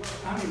 Oh, Lord.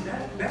 I mean,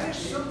 that is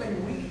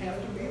something we have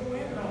to be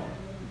aware of.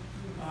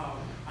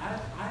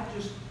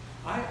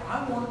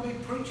 I want to be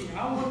preaching.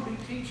 I want to be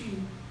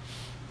teaching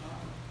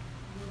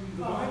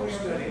the Bible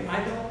study.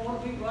 I don't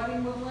want to be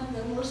riding with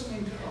Linda and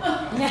listening to her.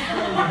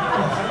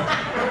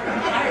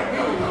 I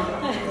really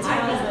don't. I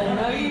don't want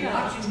to be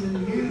watching the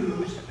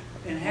news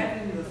and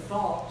having the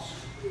thoughts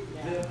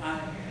that I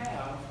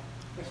have.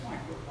 That's my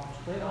quit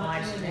watching.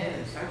 Watch the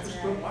news. I just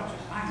quit watching.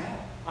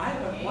 I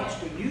haven't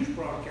watched a news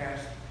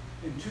broadcast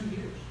in 2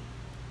 years.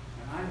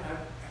 And I'm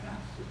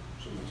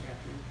so much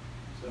happier.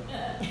 So,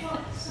 Well,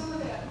 some of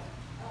that,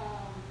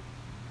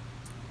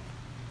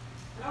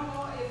 I don't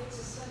know if it's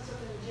a sense of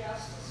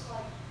injustice,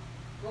 like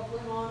what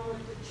went on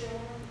with the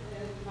children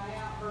and my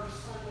outburst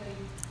Sunday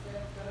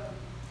at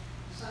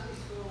Sunday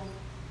school.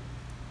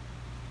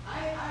 I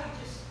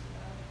just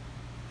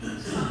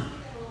stop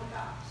picking on the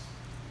cops.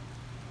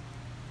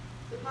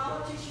 The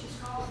politicians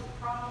cause the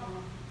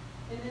problem,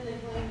 and then they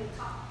blame the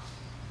cops.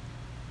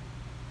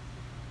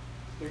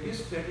 there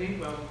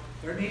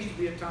needs to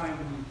be a time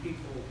when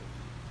people,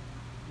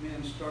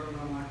 men starting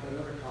on like that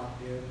other cop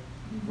did,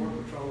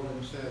 Border Patrol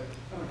and said,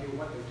 I don't care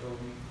what they told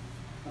me.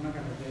 I'm not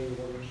going to obey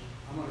your orders.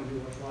 I'm going to do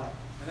what's right.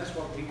 And that's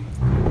what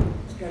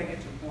it's got to get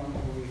to the point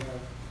where we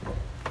have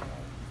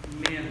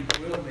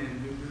real men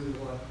who do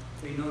what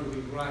they know to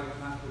be right, but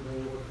not to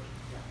obey orders.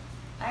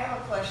 Yeah. I have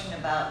a question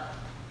about,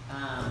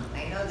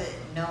 I know that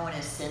no one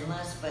is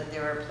sinless, but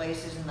there are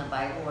places in the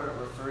Bible where it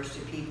refers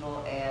to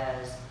people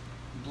as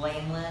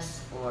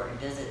blameless, or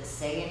does it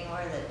say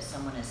anywhere that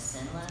someone is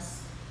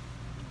sinless?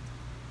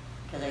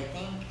 Because I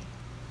think,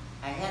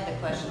 I had the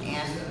question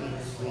asked of me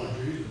this week.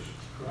 Jesus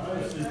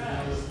Christ is the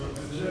only one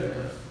that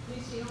says.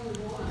 He's the only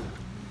one.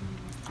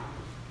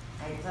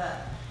 I thought,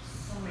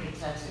 somebody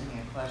texted me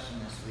a question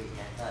this week,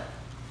 I thought,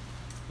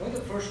 Look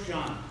at 1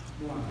 John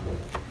 1.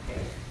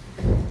 okay,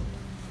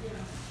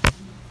 Yeah.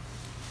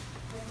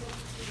 I think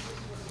Jesus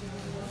was the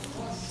only one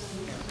who was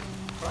sinless.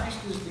 Christ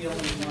is the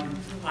only one.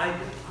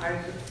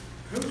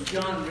 Who's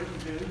John written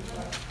to?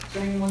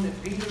 Same one that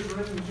Peter's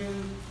written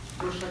to?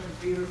 First, Second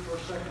Peter,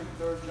 First, Second,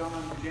 Third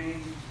John,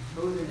 James,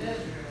 who are they?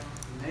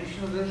 The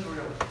nation of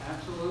Israel,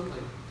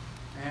 absolutely.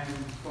 And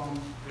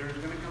there's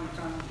going to come a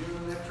time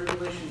during that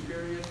tribulation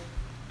period,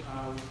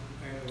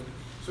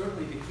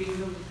 certainly the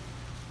kingdom,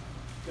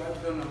 God's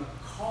going to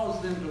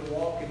cause them to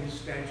walk in His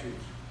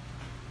statutes.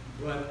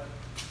 But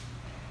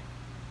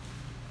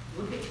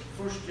look at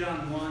 1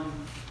 John 1.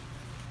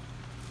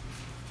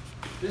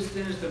 This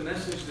then is the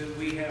message that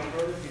we have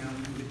heard of Him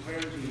and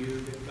declared to you,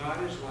 that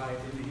God is light,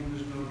 and in Him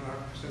is no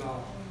darkness at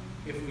all.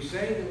 If we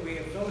say that we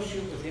have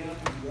fellowship with Him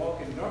and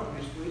walk in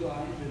darkness, we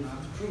lie and do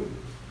not the truth.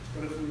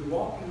 But if we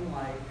walk in the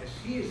light as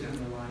He is in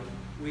the light,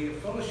 we have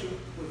fellowship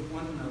with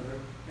one another,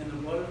 and the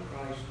blood of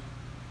Christ,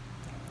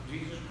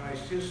 Jesus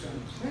Christ, His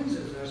Son,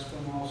 cleanses us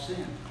from all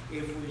sin.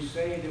 If we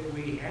say that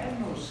we have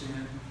no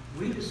sin,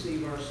 we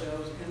deceive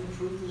ourselves, and the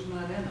truth is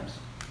not in us.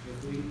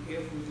 If we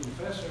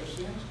confess our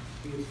sins,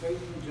 He is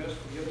faithful and just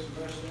to forgive us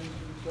of our sins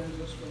and cleanse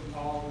us from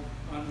all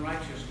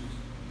unrighteousness.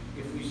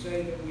 If we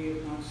say that we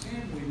have not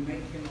sinned, we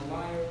make Him a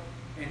liar,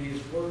 and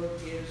His word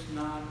is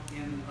not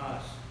in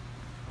us.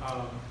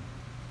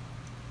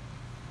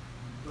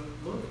 But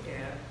look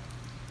at...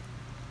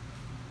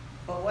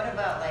 But what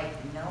about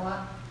like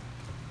Noah?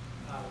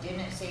 Didn't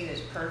it say he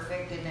was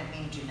perfect? Didn't that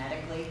mean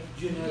genetically?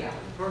 Genetically Yeah.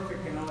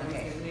 perfect, and all that.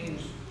 Okay. It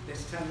means,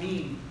 it's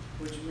tamim,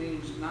 which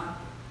means not...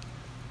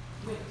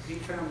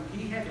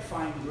 He had to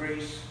find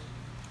grace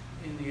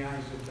in the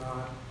eyes of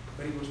God,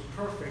 but he was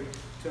perfect,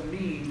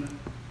 tamim,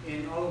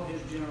 in all of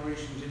his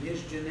generations, in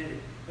his genetic.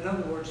 In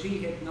other words,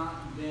 he had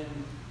not been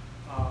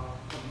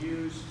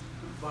abused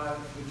by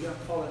the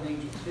fallen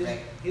angels.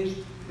 Right. His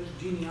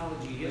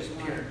genealogy, his Was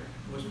line pure.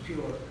 was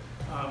pure.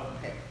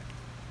 Okay.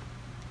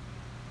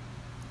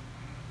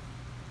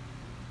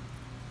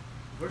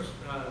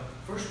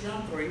 First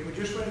John 3, we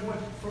just read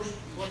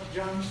what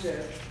John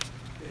said.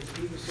 That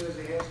he that says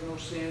he has no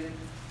sin,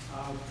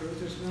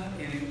 truth is not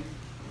in him.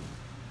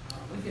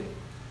 Look at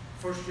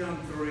 1 John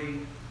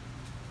 3,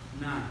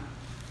 9.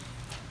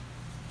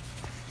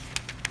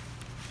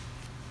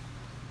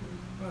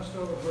 I'll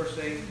start with verse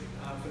 8.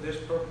 For this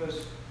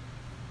purpose,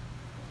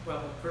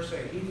 verse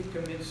 8, he that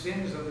commits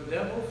sin is of the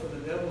devil, for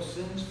the devil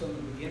sins from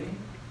the beginning.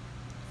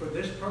 For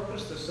this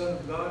purpose the Son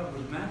of God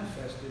was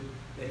manifested,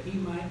 that He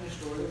might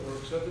destroy the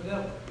works of the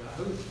devil.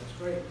 Yahoo, that's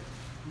great.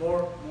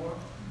 More.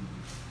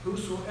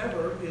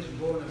 Whosoever is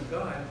born of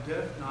God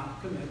doth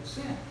not commit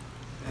sin.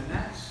 And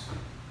that's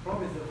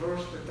probably the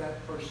verse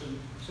that person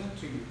sent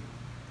to you.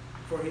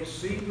 For his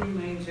seed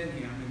remains in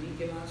him, and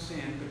he cannot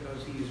sin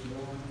because he is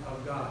born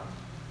of God.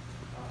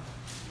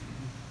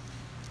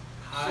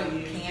 So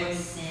you can't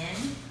sin?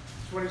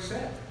 That's what it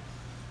said.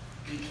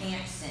 You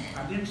can't sin.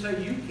 I didn't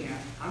say you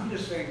can't. I'm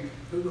just saying,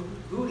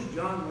 who is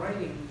John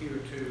writing here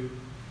to?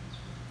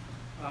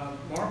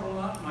 Marvel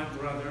not, my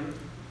brethren.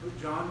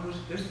 John was,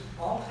 this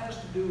all has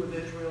to do with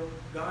Israel,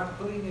 God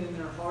putting it in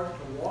their heart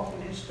to walk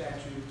in His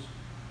statutes,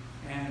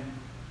 and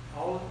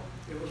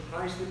it was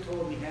Christ that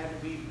told them He had to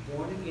be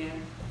born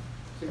again.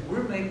 See,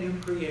 we're made new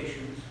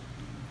creations.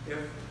 If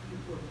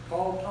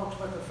Paul talks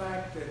about the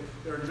fact that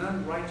there are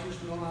none righteous,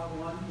 no, not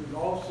one, we've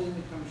all sinned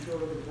and come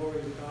short of the glory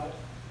of God.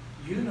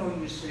 You know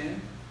you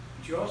sin,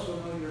 but you also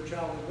know you're a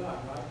child of God,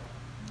 right?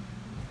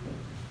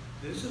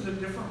 This is a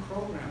different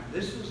program.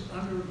 This is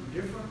under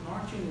different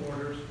marching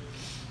orders.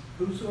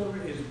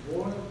 Whosoever is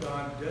born of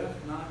God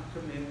doth not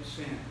commit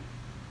sin,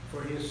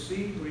 for his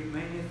seed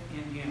remaineth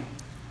in him,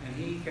 and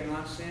he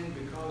cannot sin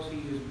because he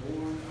is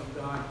born of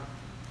God.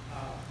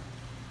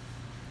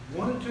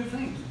 One of two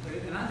things,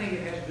 and I think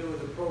it has to do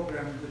with the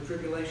program, the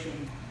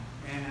tribulation,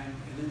 and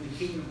then the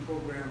kingdom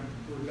program,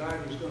 where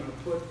God is going to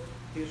put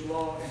His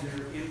law in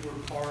their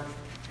inward part,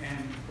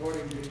 and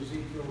according to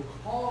Ezekiel,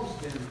 cause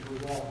them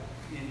to walk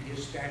in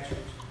His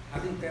statutes. I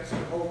think that's the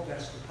hope,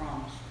 that's the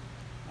promise.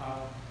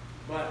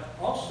 But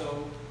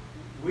also,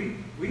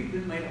 we've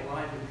been made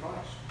alive in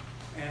Christ,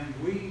 and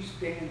we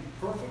stand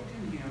perfect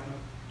in Him,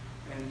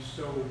 and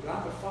so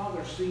God the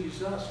Father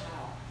sees us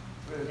how?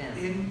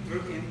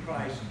 In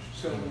Christ.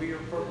 So we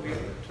have a totally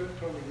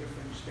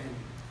different standing.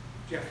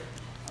 Jeff?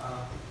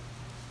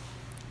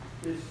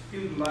 This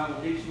Student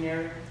Bible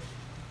Dictionary,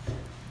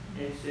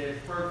 it says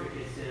perfect,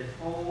 it says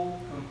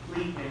whole,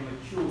 complete, and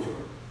mature.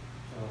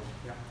 So,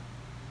 yeah.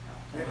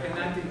 And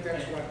I think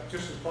that's what,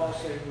 just as Paul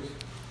said, was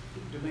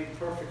to make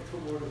perfect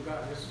the Word of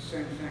God. It's the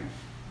same thing.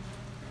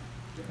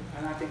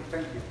 And I think,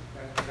 thank you.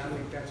 I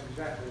think that's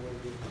exactly what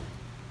it is.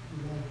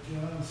 Like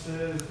John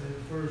says in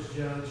 1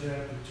 John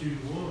chapter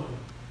 2:1,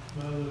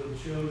 my little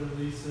children,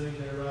 these things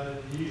I write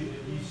unto you,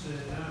 that ye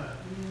sin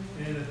not.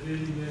 And if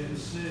any man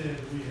sin,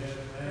 we have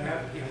an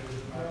advocate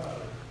with the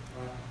Father,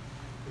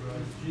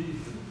 Christ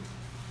Jesus.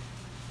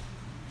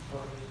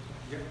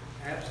 Yep,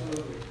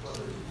 absolutely.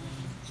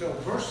 So,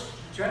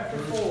 chapter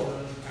 4,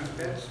 and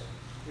that's,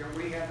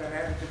 we have that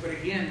advocate. But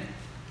again,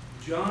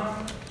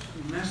 John's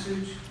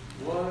message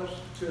was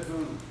to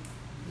whom?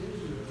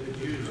 The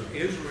Jews.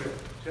 Israel,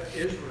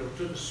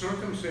 to the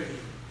circumcision.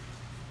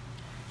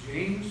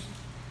 James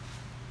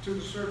to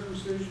the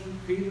circumcision,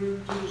 Peter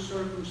to the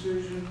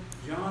circumcision,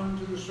 John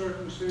to the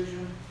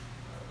circumcision,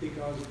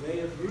 because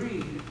they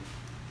agreed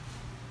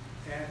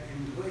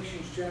in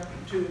Galatians chapter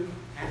 2,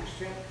 Acts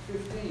chapter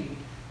 15,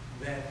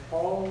 that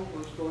Paul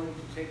was going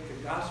to take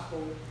the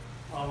gospel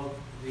of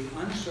the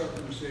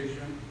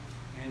uncircumcision,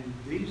 and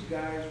these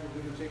guys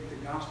were going to take the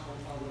gospel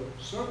of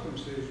the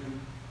circumcision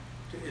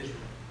to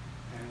Israel.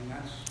 And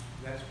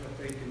that's what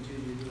they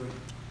continue doing.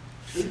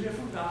 Two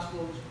different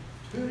gospels,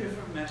 two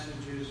different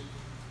messages,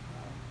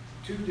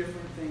 two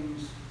different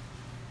things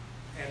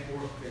at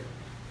work there.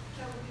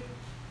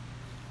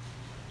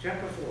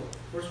 Chapter 4,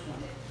 verse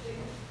 1.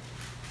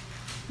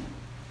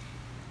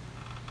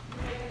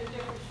 You're making a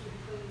difference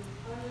between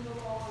under the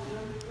law and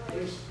under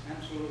grace. Yes,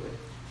 absolutely.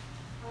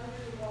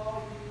 Under the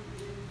law,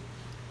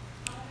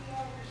 how many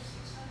are there?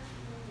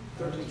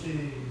 600?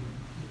 13.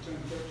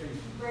 13. You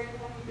break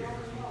one, you don't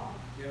the law.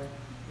 Yeah.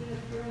 Then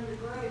if you're under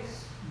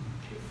grace,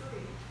 you're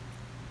free.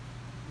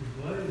 You're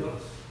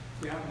blameless.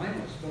 Yeah,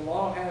 blameless. The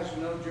law has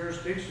no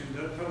jurisdiction.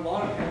 The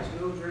law has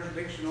no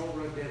jurisdiction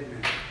over a dead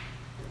man.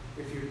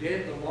 If you're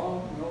dead, the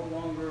law no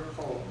longer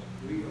holds.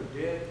 We are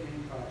dead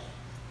in Christ.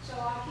 So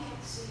I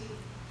can't see,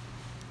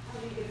 I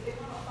mean, if they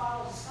want to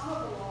follow some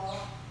of the law,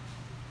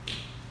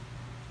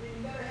 then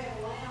you better have a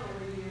lamb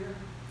every year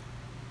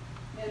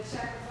and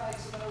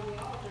sacrifice it on the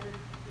altar,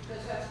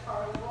 because that's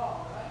part of the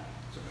law, right?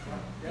 So,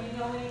 Do yep. you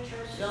know any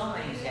churches? So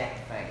many that do that?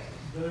 sacrifices.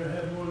 Better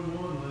have more than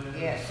one land.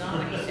 Yeah, so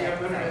many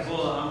sacrifices.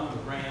 Well, I'm on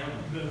the ram.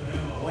 Better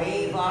have a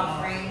Wave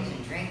offerings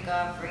and drink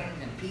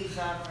offerings and peace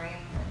offerings.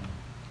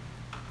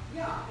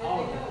 Yeah,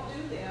 All and of they it. don't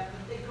do that,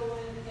 but they go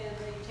in and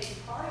they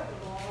take part of the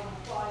law and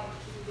apply it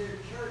to their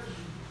church.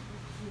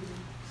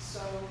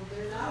 So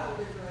they're not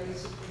under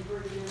grace if they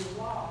bring in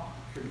the law.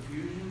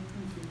 Confusion,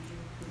 confusion,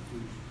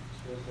 confusion.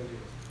 That's what that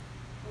is.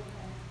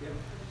 Okay. Yep.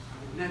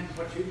 And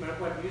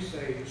what you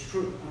say is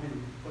true. I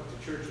mean, what the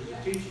churches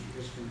are teaching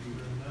is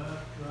confusion. You're not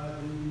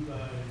rightly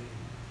dividing.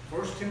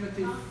 1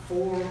 Timothy 4,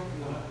 1.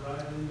 Not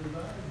rightly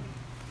dividing.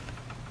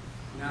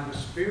 Now the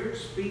Spirit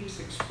speaks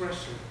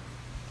expressly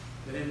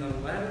that in the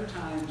latter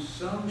times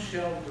some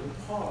shall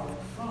depart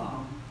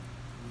from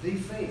the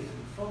faith.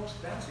 And folks,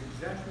 that's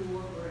exactly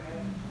what we're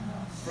having.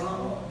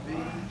 From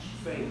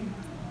the faith.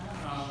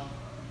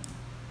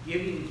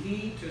 Giving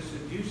heed to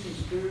seducing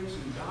spirits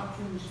and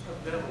doctrines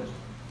of devils.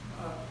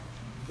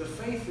 The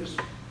faith is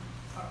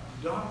a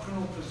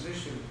doctrinal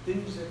position,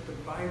 things that the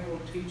Bible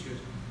teaches.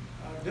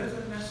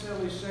 Doesn't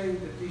necessarily say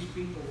that these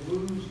people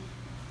lose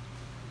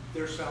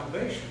their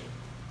salvation,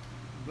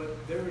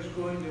 but there is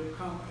going to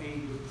come a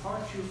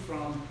departure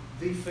from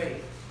the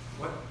faith,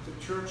 what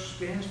the church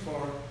stands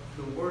for,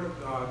 the Word of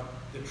God,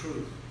 the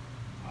truth.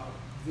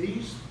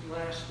 These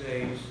last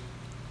days,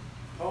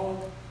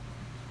 Paul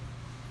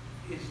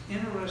is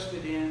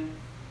interested in,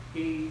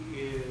 he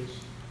is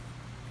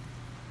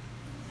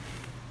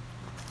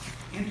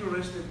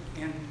interested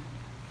in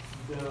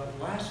the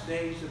last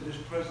days of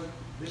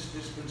this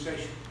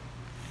dispensation.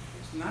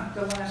 It's not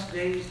the last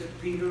days that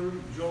Peter,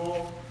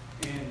 Joel,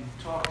 and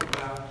talked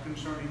about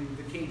concerning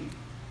the kingdom.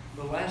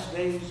 The last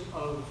days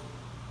of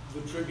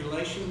the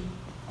tribulation,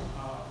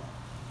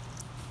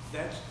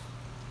 that's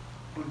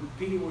when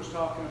Peter was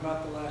talking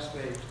about the last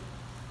days.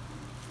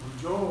 When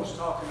Joel was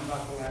talking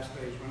about the last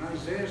days. When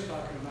Isaiah is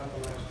talking about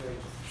the last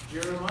days.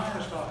 Jeremiah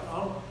is talking.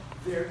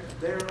 There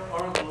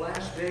are the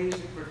last days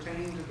that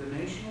pertain to the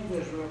nation of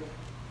Israel.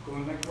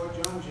 Going back to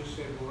what John just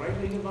said,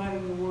 rightly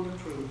dividing the word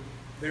of truth.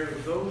 There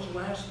are those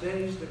last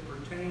days that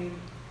pertain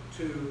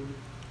to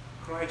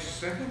Christ's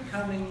second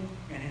coming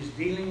and his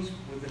dealings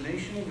with the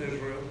nation of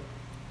Israel.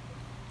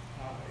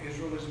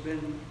 Israel has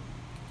been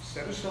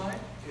set aside.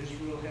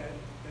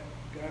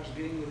 God's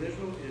dealing with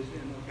Israel is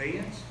in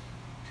abeyance,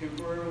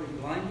 temporarily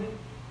blinded.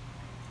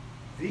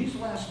 These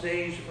last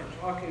days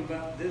are talking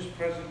about this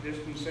present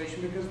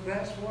dispensation because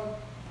that's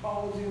what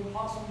Paul was the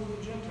apostle to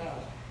the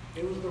Gentiles.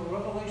 It was the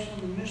revelation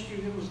of the mystery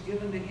that was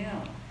given to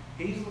him.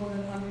 He's the one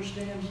that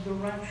understands the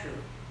rapture.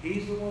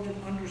 He's the one that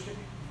understands.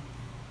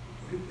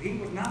 He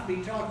would not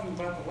be talking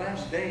about the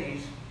last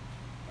days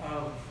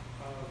of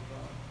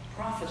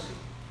prophecy.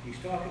 He's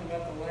talking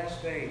about the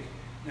last days.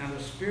 Now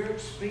the Spirit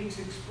speaks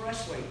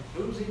expressly.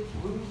 Who's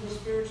the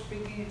Spirit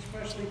speaking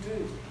expressly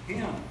to?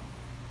 Him.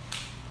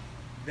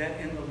 That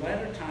in the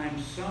latter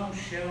times some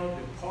shall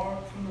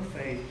depart from the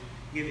faith,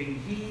 giving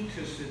heed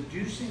to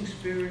seducing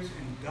spirits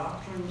and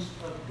doctrines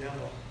of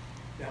devil.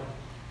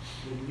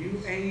 The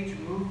New Age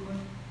movement,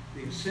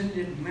 the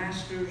ascended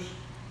masters,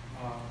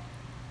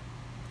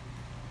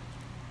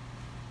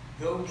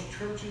 those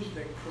churches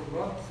that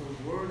corrupt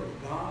the Word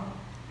of God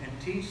and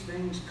teach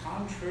things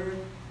contrary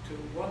to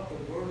what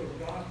the Word of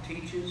God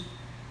teaches,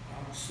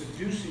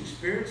 seducing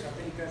spirits. I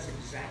think that's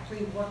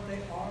exactly what they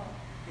are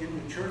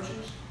in the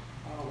churches.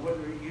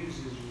 Whether it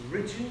uses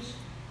riches,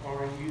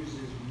 or it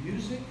uses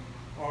music,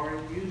 or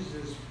it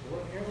uses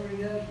whatever it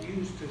is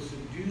used to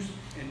seduce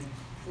and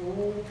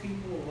pull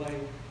people away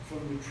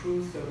from the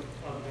truth of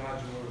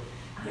God's Word.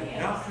 The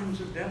doctrines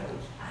of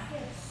devils. I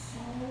have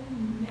so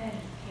many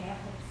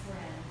Catholic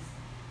friends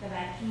that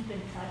I keep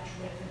in touch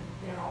with, and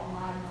they're all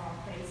on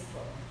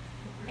Facebook.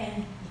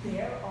 And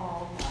they're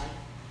all like,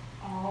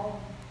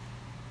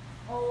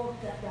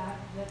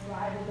 the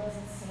Bible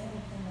doesn't say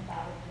anything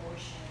about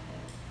abortion,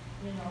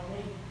 and, you know,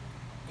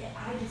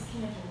 I just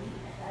can't believe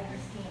it, I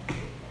just can't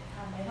believe it.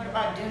 How many- What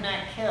about do not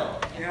kill?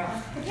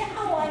 Yeah. Yeah,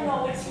 oh, I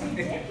know, it's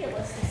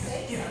ridiculous to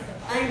say something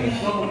about They it.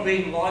 need trouble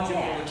being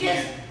logical Yeah,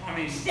 again. just I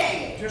mean,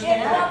 say it. just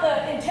And all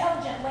the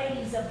intelligent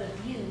ladies of the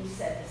View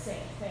said the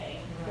same thing,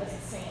 because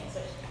it's saying,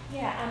 but,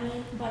 yeah, I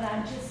mean, but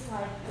I'm just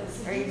like,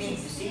 the Are you being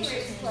seducing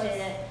facetious spirits when you say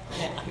was,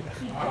 that?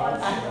 because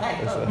I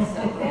hope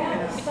so.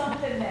 that was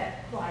something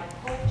that, like,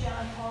 Pope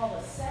John Paul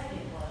II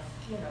was,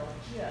 you know,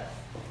 just,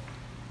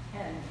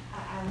 and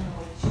I don't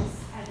know, it's just,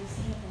 I just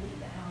can't believe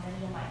that how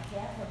many of my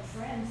Catholic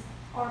friends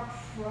are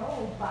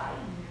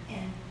pro-Biden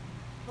and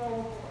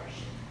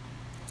pro-abortion.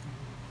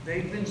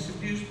 they've been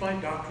seduced by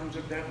doctrines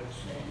of devils.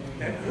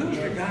 And who's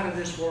the God of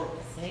this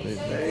world? They-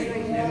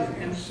 Satan is,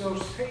 and so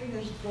Satan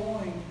is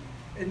going,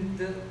 and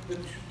the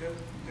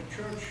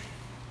church,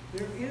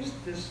 there is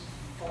this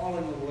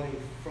falling away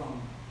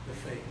from the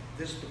faith,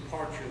 this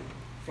departure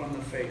from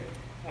the faith.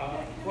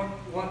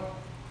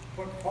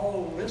 What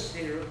Paul lists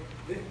here,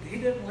 he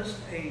didn't list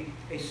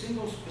a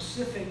single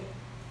specific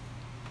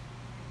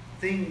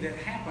thing that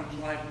happens,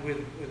 like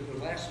with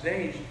the last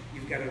days.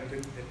 You've got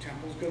the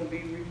temple's going to be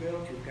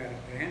rebuilt. You've got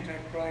the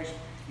Antichrist.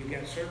 You've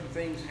got certain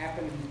things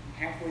happening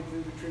halfway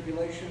through the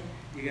tribulation.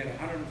 You got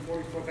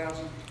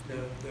 144,000.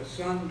 The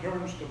sun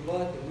turns to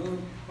blood. The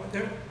moon. But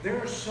there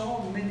are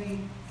so many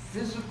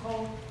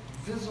physical,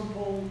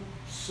 visible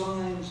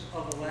signs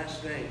of the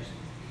last days.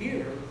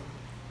 Here,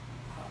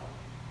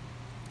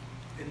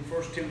 in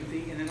 1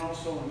 Timothy, and then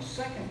also in 2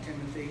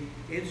 Timothy,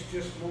 it's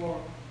just more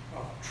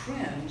of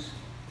trends.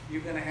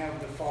 You're going to have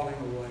the falling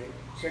away.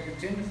 2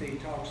 Timothy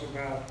talks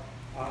about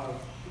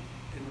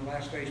in the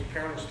last days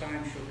perilous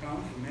times shall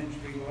come, for men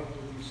shall be loved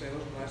of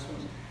themselves,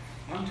 blasphemous.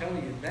 I'm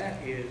telling you,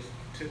 that is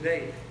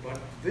today. But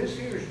this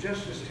here is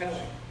just as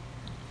telling.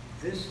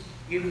 This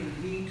giving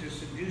heed to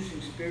seducing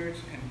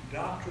spirits and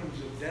doctrines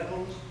of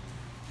devils,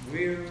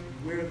 we're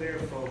there,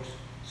 folks,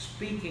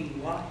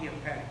 speaking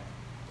Wahyapat.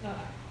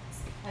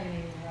 I didn't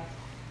mean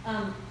to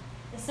interrupt.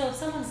 So if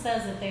someone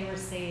says that they were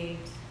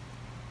saved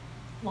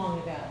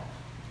long ago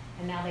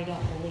and now they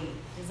don't believe,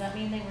 does that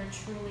mean they were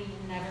truly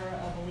never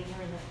a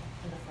believer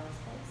in the first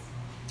place?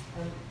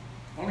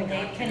 Or Only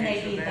God can they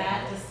answer be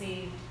that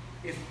deceived?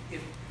 If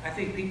I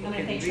think people I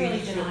mean, can if they truly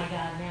be deny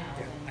God now,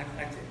 Yeah,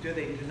 then do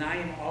they deny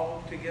Him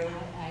altogether?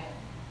 I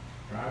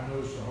God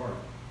knows the heart.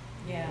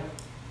 yeah.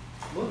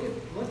 Look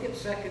at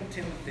 2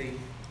 Timothy.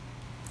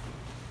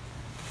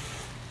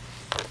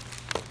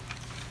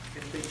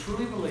 If they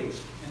truly believe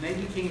and they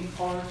became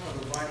part of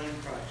the body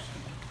of Christ.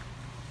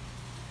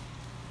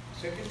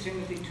 2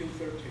 Timothy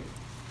 2:13.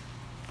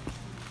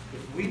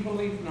 If we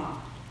believe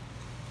not,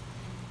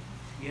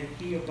 yet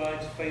He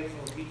abides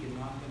faithful, He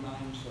cannot deny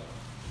Himself.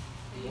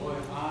 Boy,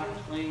 I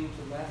cling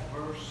to that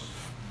verse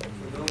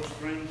for those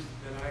friends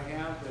that I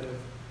have that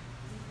have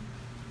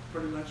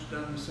pretty much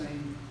done the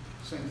same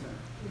thing.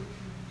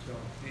 So,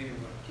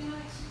 anyway. Can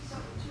I say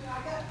something too?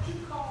 I got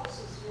 2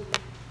 calls this week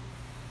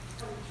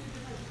from 2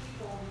 different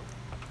people.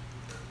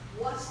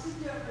 What's the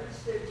difference?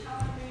 They're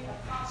telling me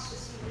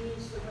apostasy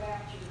means the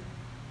rapture.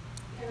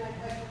 And I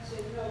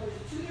said, no,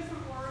 there's 2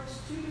 different words,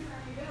 2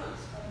 different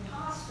events.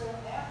 Apostle,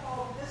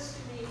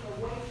 apophistemy,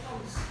 away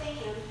from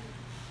stand,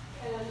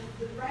 and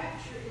the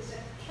rapture is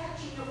a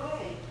catching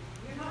away.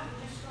 You're not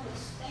just going to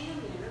stand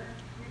there,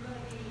 you're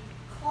going to be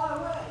caught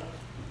away.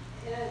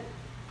 And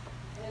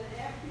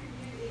after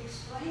you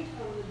explain to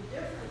them the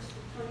difference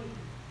between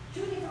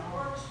 2 different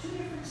words, 2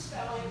 different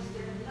spellings,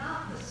 they're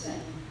not the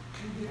same.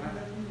 2 different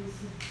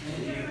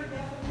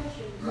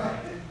definitions.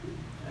 Right.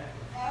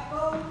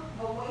 Apo,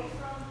 away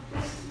from,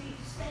 phistemy,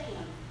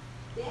 stand.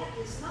 That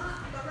is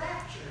not the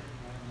rapture.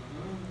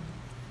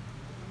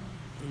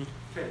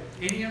 Okay,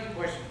 any other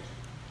questions?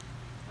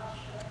 I'll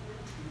shut up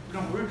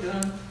now. No, we're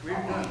done. We're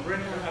done.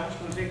 I was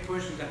going to take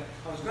questions.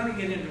 I was going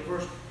to get into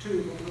verse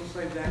 2, but we'll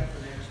save that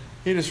for next.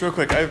 Hey, just real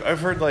quick, I've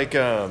heard like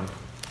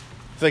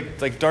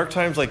dark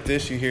times like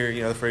this. You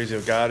hear the phrase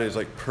of God is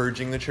like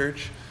purging the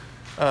church,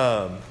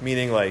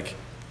 meaning like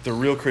the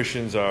real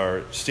Christians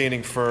are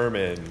standing firm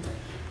and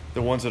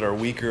the ones that are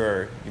weaker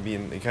are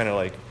being kind of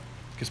like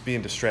just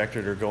being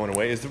distracted or going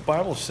away. Is the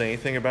Bible say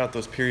anything about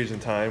those periods in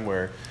time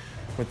where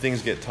when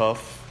things get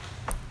tough,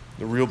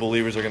 the real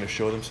believers are going to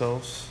show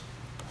themselves?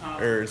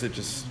 Or is it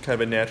just kind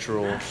of a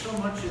natural? Not so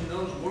much in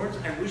those words.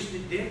 I wish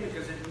it did,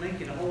 because it would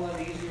make it a whole lot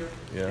easier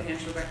to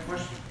answer that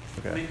question.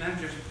 Okay. I mean, not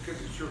just because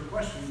it's your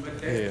question,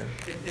 but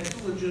it's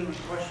a legitimate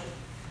question.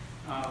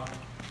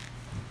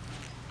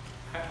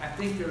 I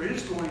think there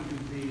is going to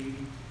be,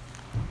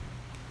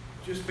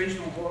 just based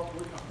on what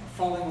we're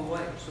falling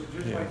away. So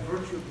just by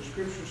virtue of the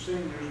scripture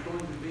saying there's going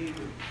to be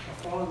a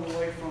falling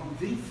away from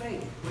the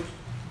faith, which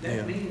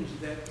that means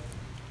that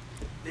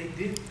they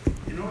did,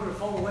 in order to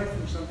fall away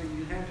from something,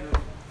 you had to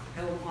have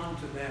held on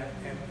to that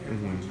at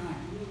one time.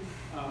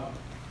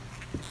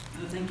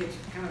 I think it's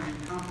kind of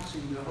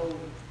encompassing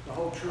the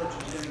whole church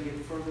is going to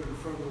get further and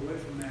further away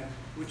from that,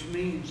 which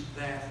means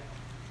that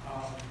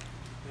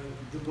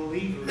the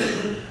believers,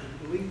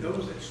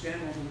 those that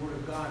stand on the Word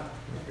of God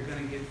are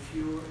going to get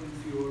fewer and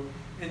fewer.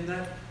 And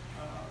that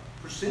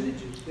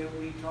percentages that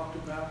we talked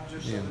about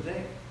just the other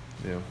day,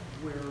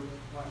 where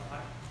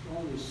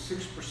only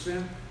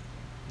 6%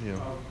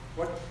 of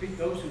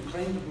those who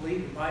claim to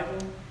believe the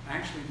Bible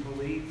actually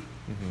believe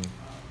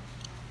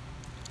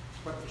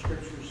what the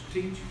Scriptures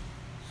teach.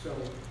 So,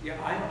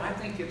 I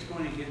think it's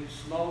going to get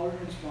smaller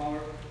and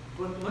smaller.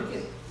 But look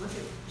at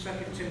 2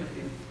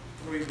 Timothy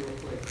 3 real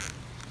quick.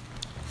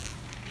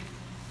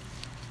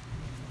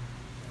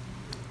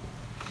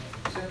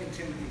 2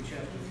 Timothy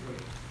chapter 3.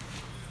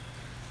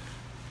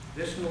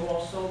 This know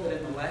also that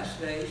in the last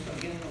days,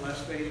 again the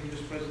last days of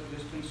this present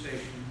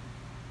dispensation,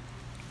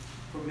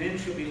 for men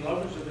shall be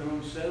lovers of their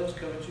own selves,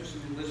 covetous,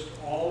 and he lists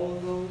all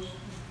of those,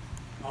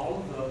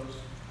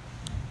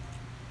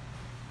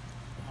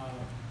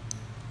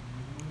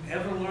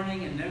 ever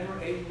learning and never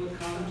able to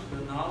come to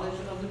the knowledge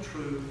of the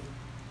truth.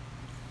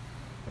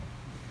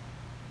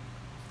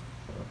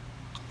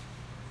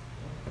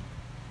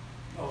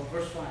 Oh,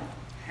 verse 5.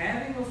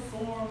 Having a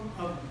form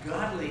of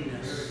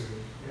godliness.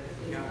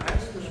 Now,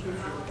 that's the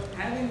scripture.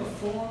 Having a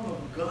form of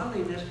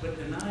godliness, but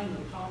denying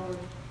the power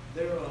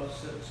thereof,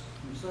 says,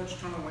 from such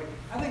turn away.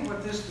 I think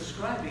what this is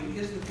describing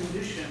is the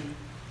condition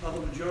of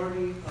the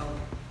majority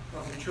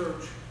of the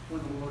church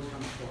when the Lord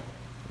comes forth.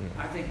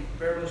 I think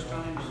perilous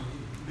times,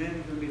 men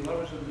are going to be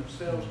lovers of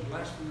themselves,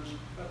 blasphemous,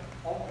 but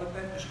all what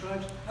that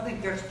describes, I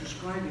think that's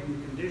describing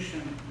the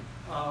condition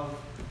of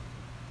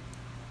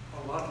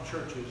a lot of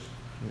churches.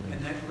 And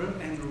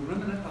the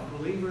remnant of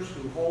believers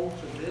who hold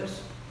to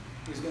this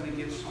is going to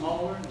get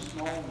smaller and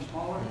smaller and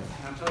smaller. And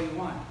I'll tell you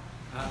why.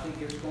 I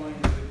think it's going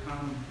to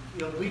become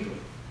illegal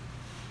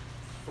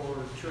for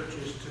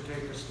churches to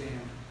take a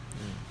stand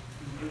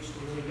and preach the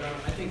Word of God.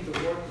 I think the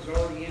work is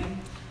already in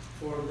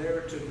for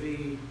there to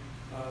be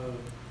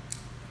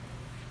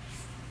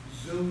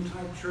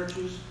Zoom-type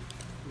churches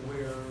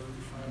where,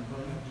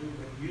 not Zoom,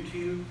 but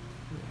YouTube,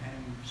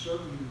 and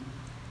certain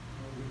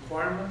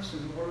requirements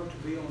in order to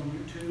be on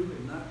YouTube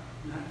and not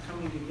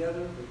coming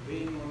together, but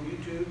being on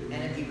YouTube.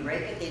 And if you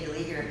break it, they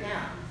delete your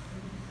account.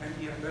 And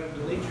you better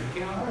delete your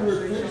account. I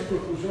heard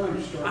Facebook was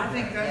already starting. I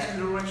think that's the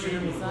direction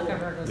it will go.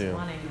 Zuckerberg was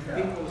wanting.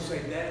 People say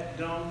that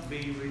don't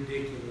be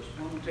ridiculous.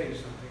 Let me tell you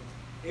something.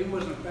 It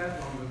wasn't that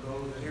long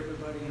ago that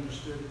everybody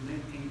understood that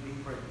men can't be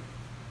pregnant.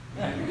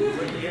 Now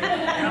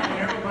when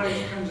everybody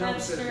comes up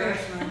and says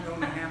that's not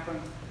going to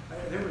happen,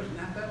 there was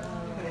not that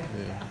long ago.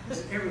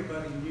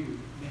 Everybody knew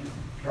men.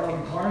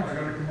 Calvin Klein's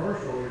got a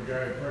commercial with a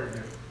guy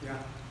pregnant. Yeah.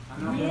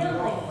 I know. Really?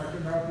 I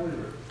could not believe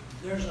it.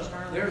 There's a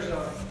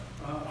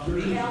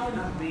meme,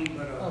 not meme,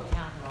 but Oh, a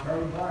Calvin.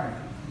 Calvin Klein.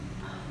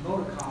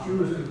 motorcom. She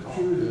was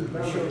in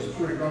Beverly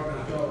Street on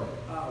that dollar.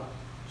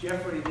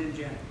 Jeffrey and then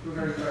Janet. Look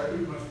at that,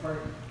 he was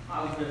pregnant.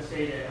 I was gonna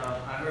say that,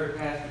 I heard a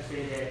pastor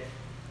say that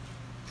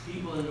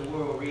people in the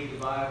world read the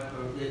Bible,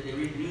 or they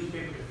read the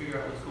newspaper to figure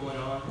out what's going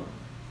on,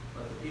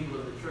 but the people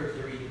of the church,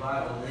 they read the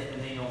Bible,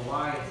 and they know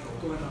why it's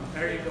going Going on.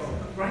 There you go.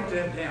 Write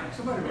that down.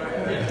 Somebody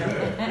write that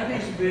down. That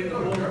needs to be in the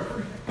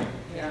order.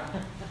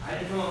 Yeah. I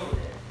didn't come up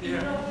with that.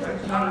 Yeah.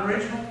 That's not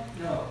original?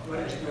 No. But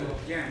it's good.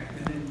 Janet,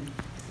 and then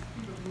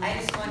I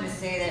just wanted to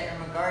say that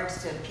in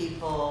regards to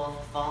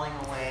people falling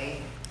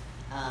away,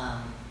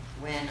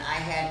 when I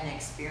had an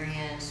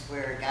experience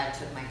where God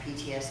took my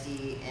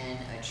PTSD in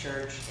a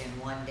church in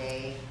one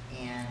day,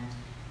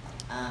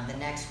 and the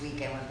next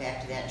week I went back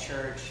to that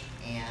church,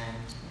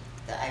 and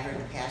I heard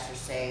the pastor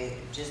say,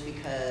 just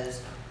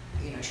because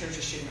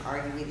churches shouldn't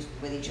argue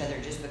with each other,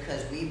 just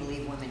because we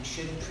believe women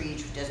shouldn't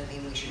preach doesn't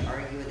mean we should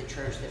argue with a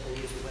church that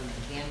believes that women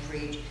can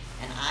preach.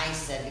 And I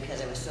said,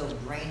 because I was so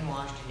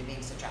brainwashed into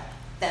being such a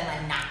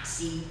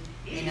feminazi,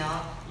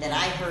 that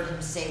I heard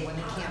him say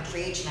women can't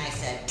preach, and I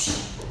said,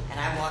 psh, and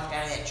I walked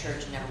out of that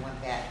church and never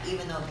went back.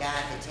 Even though God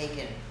had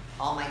taken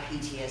all my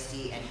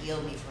PTSD and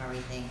healed me from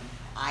everything,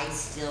 I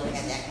still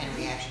had that kind of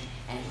reaction.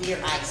 And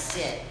here I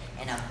sit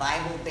in a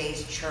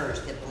Bible-based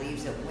church that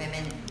believes that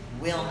women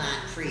will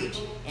not preach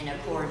in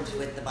accordance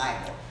with the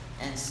Bible.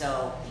 And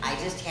so I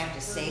just have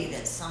to say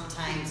that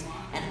sometimes,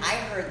 and I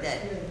heard that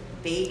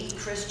baby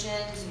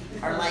Christians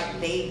are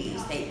like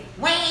babies. They,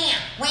 wham,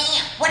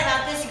 wham, what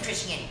about this in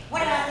Christianity?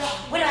 What about that?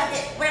 What about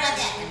this? What about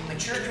that? And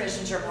mature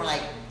Christians are more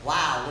like,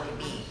 wow, look at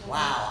me.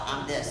 Wow,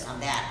 I'm this, I'm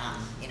that.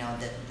 I'm,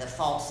 the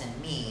faults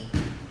in me.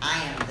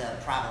 I am the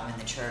problem in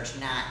the church,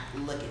 not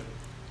look at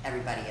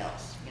everybody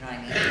else. You know what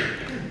I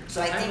mean?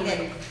 So I think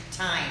that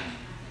time.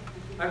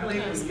 I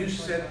believe when you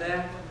said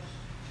that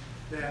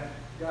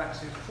God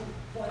said,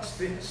 what's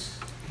this?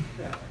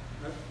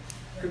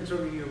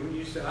 Concerning you, when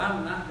you said,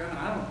 I'm not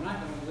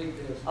gonna believe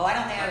this. Oh, I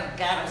don't think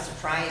God was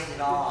surprised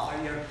at all.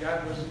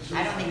 God wasn't.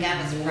 I don't think God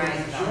was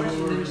surprised at all.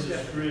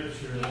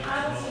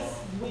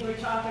 We were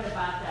talking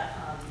about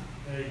that,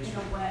 when I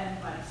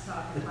was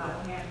talking about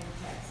what happened in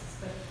Texas,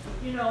 but,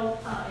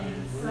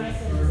 and it's nice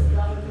that it's the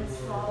government's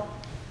fault.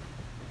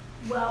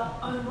 Well,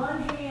 on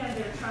one hand,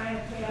 they're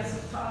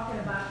talking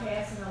about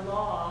passing a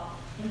law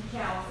in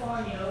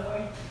California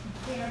where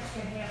parents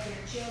can have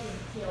their children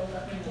killed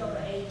up until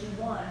the age of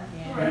 1.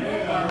 Yeah. And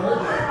then I heard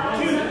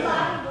that.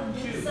 somebody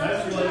would do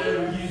That's something.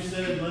 whatever you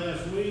said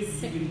last week,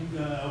 you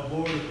can,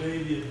 abort a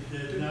baby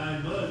at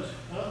 9 months.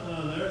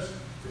 There's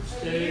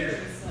stay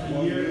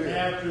a year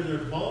after they're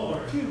born.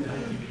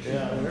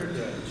 Yeah, I heard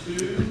that.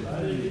 2,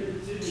 I didn't hear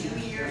it too. 2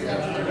 years I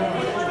after they're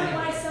wonder born.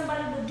 why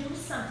somebody would do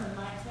something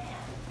like that.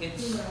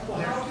 It's, You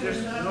know,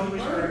 there's no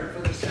respect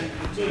for the So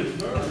sanctity.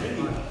 it's murder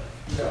anyway.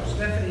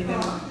 Stephanie,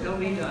 they'll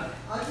be done.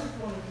 I just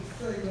wanted to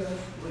say that,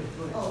 Wait,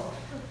 wait.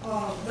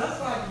 that's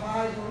why the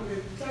Bible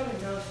is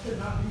telling us to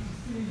not be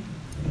deceived.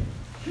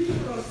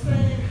 People are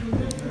saying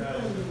convicted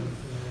things.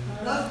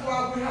 That's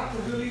why we have to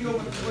really know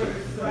what the word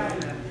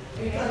says.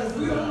 Because if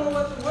we don't know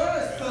what the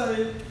word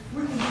says,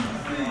 we can be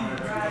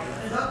deceived.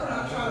 And that's what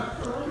I try to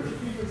prove to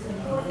people. It's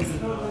important to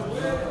know the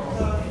word of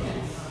God.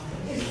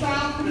 It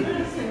sounds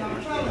convincing,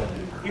 I'm telling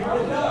you. It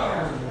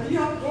does. And you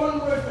have to go on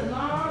with the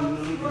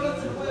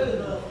non-words of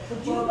wisdom.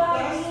 But you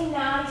gotta be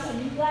nice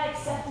and you gotta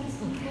accept these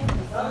people,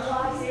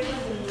 otherwise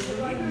they're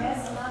gonna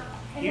mess them up.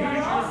 And Here's they're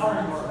your also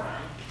homework.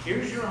 right.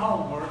 Here's your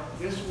homework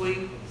this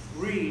week.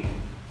 Read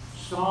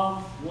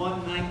Psalm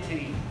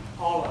 119,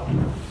 all of it.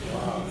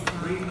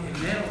 Read, and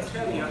then it'll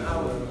tell you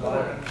how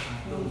important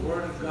the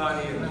Word of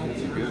God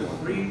is.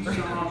 Read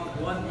Psalm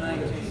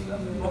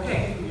 119.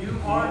 Okay, you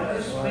are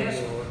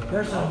dismissed.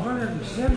 There's 170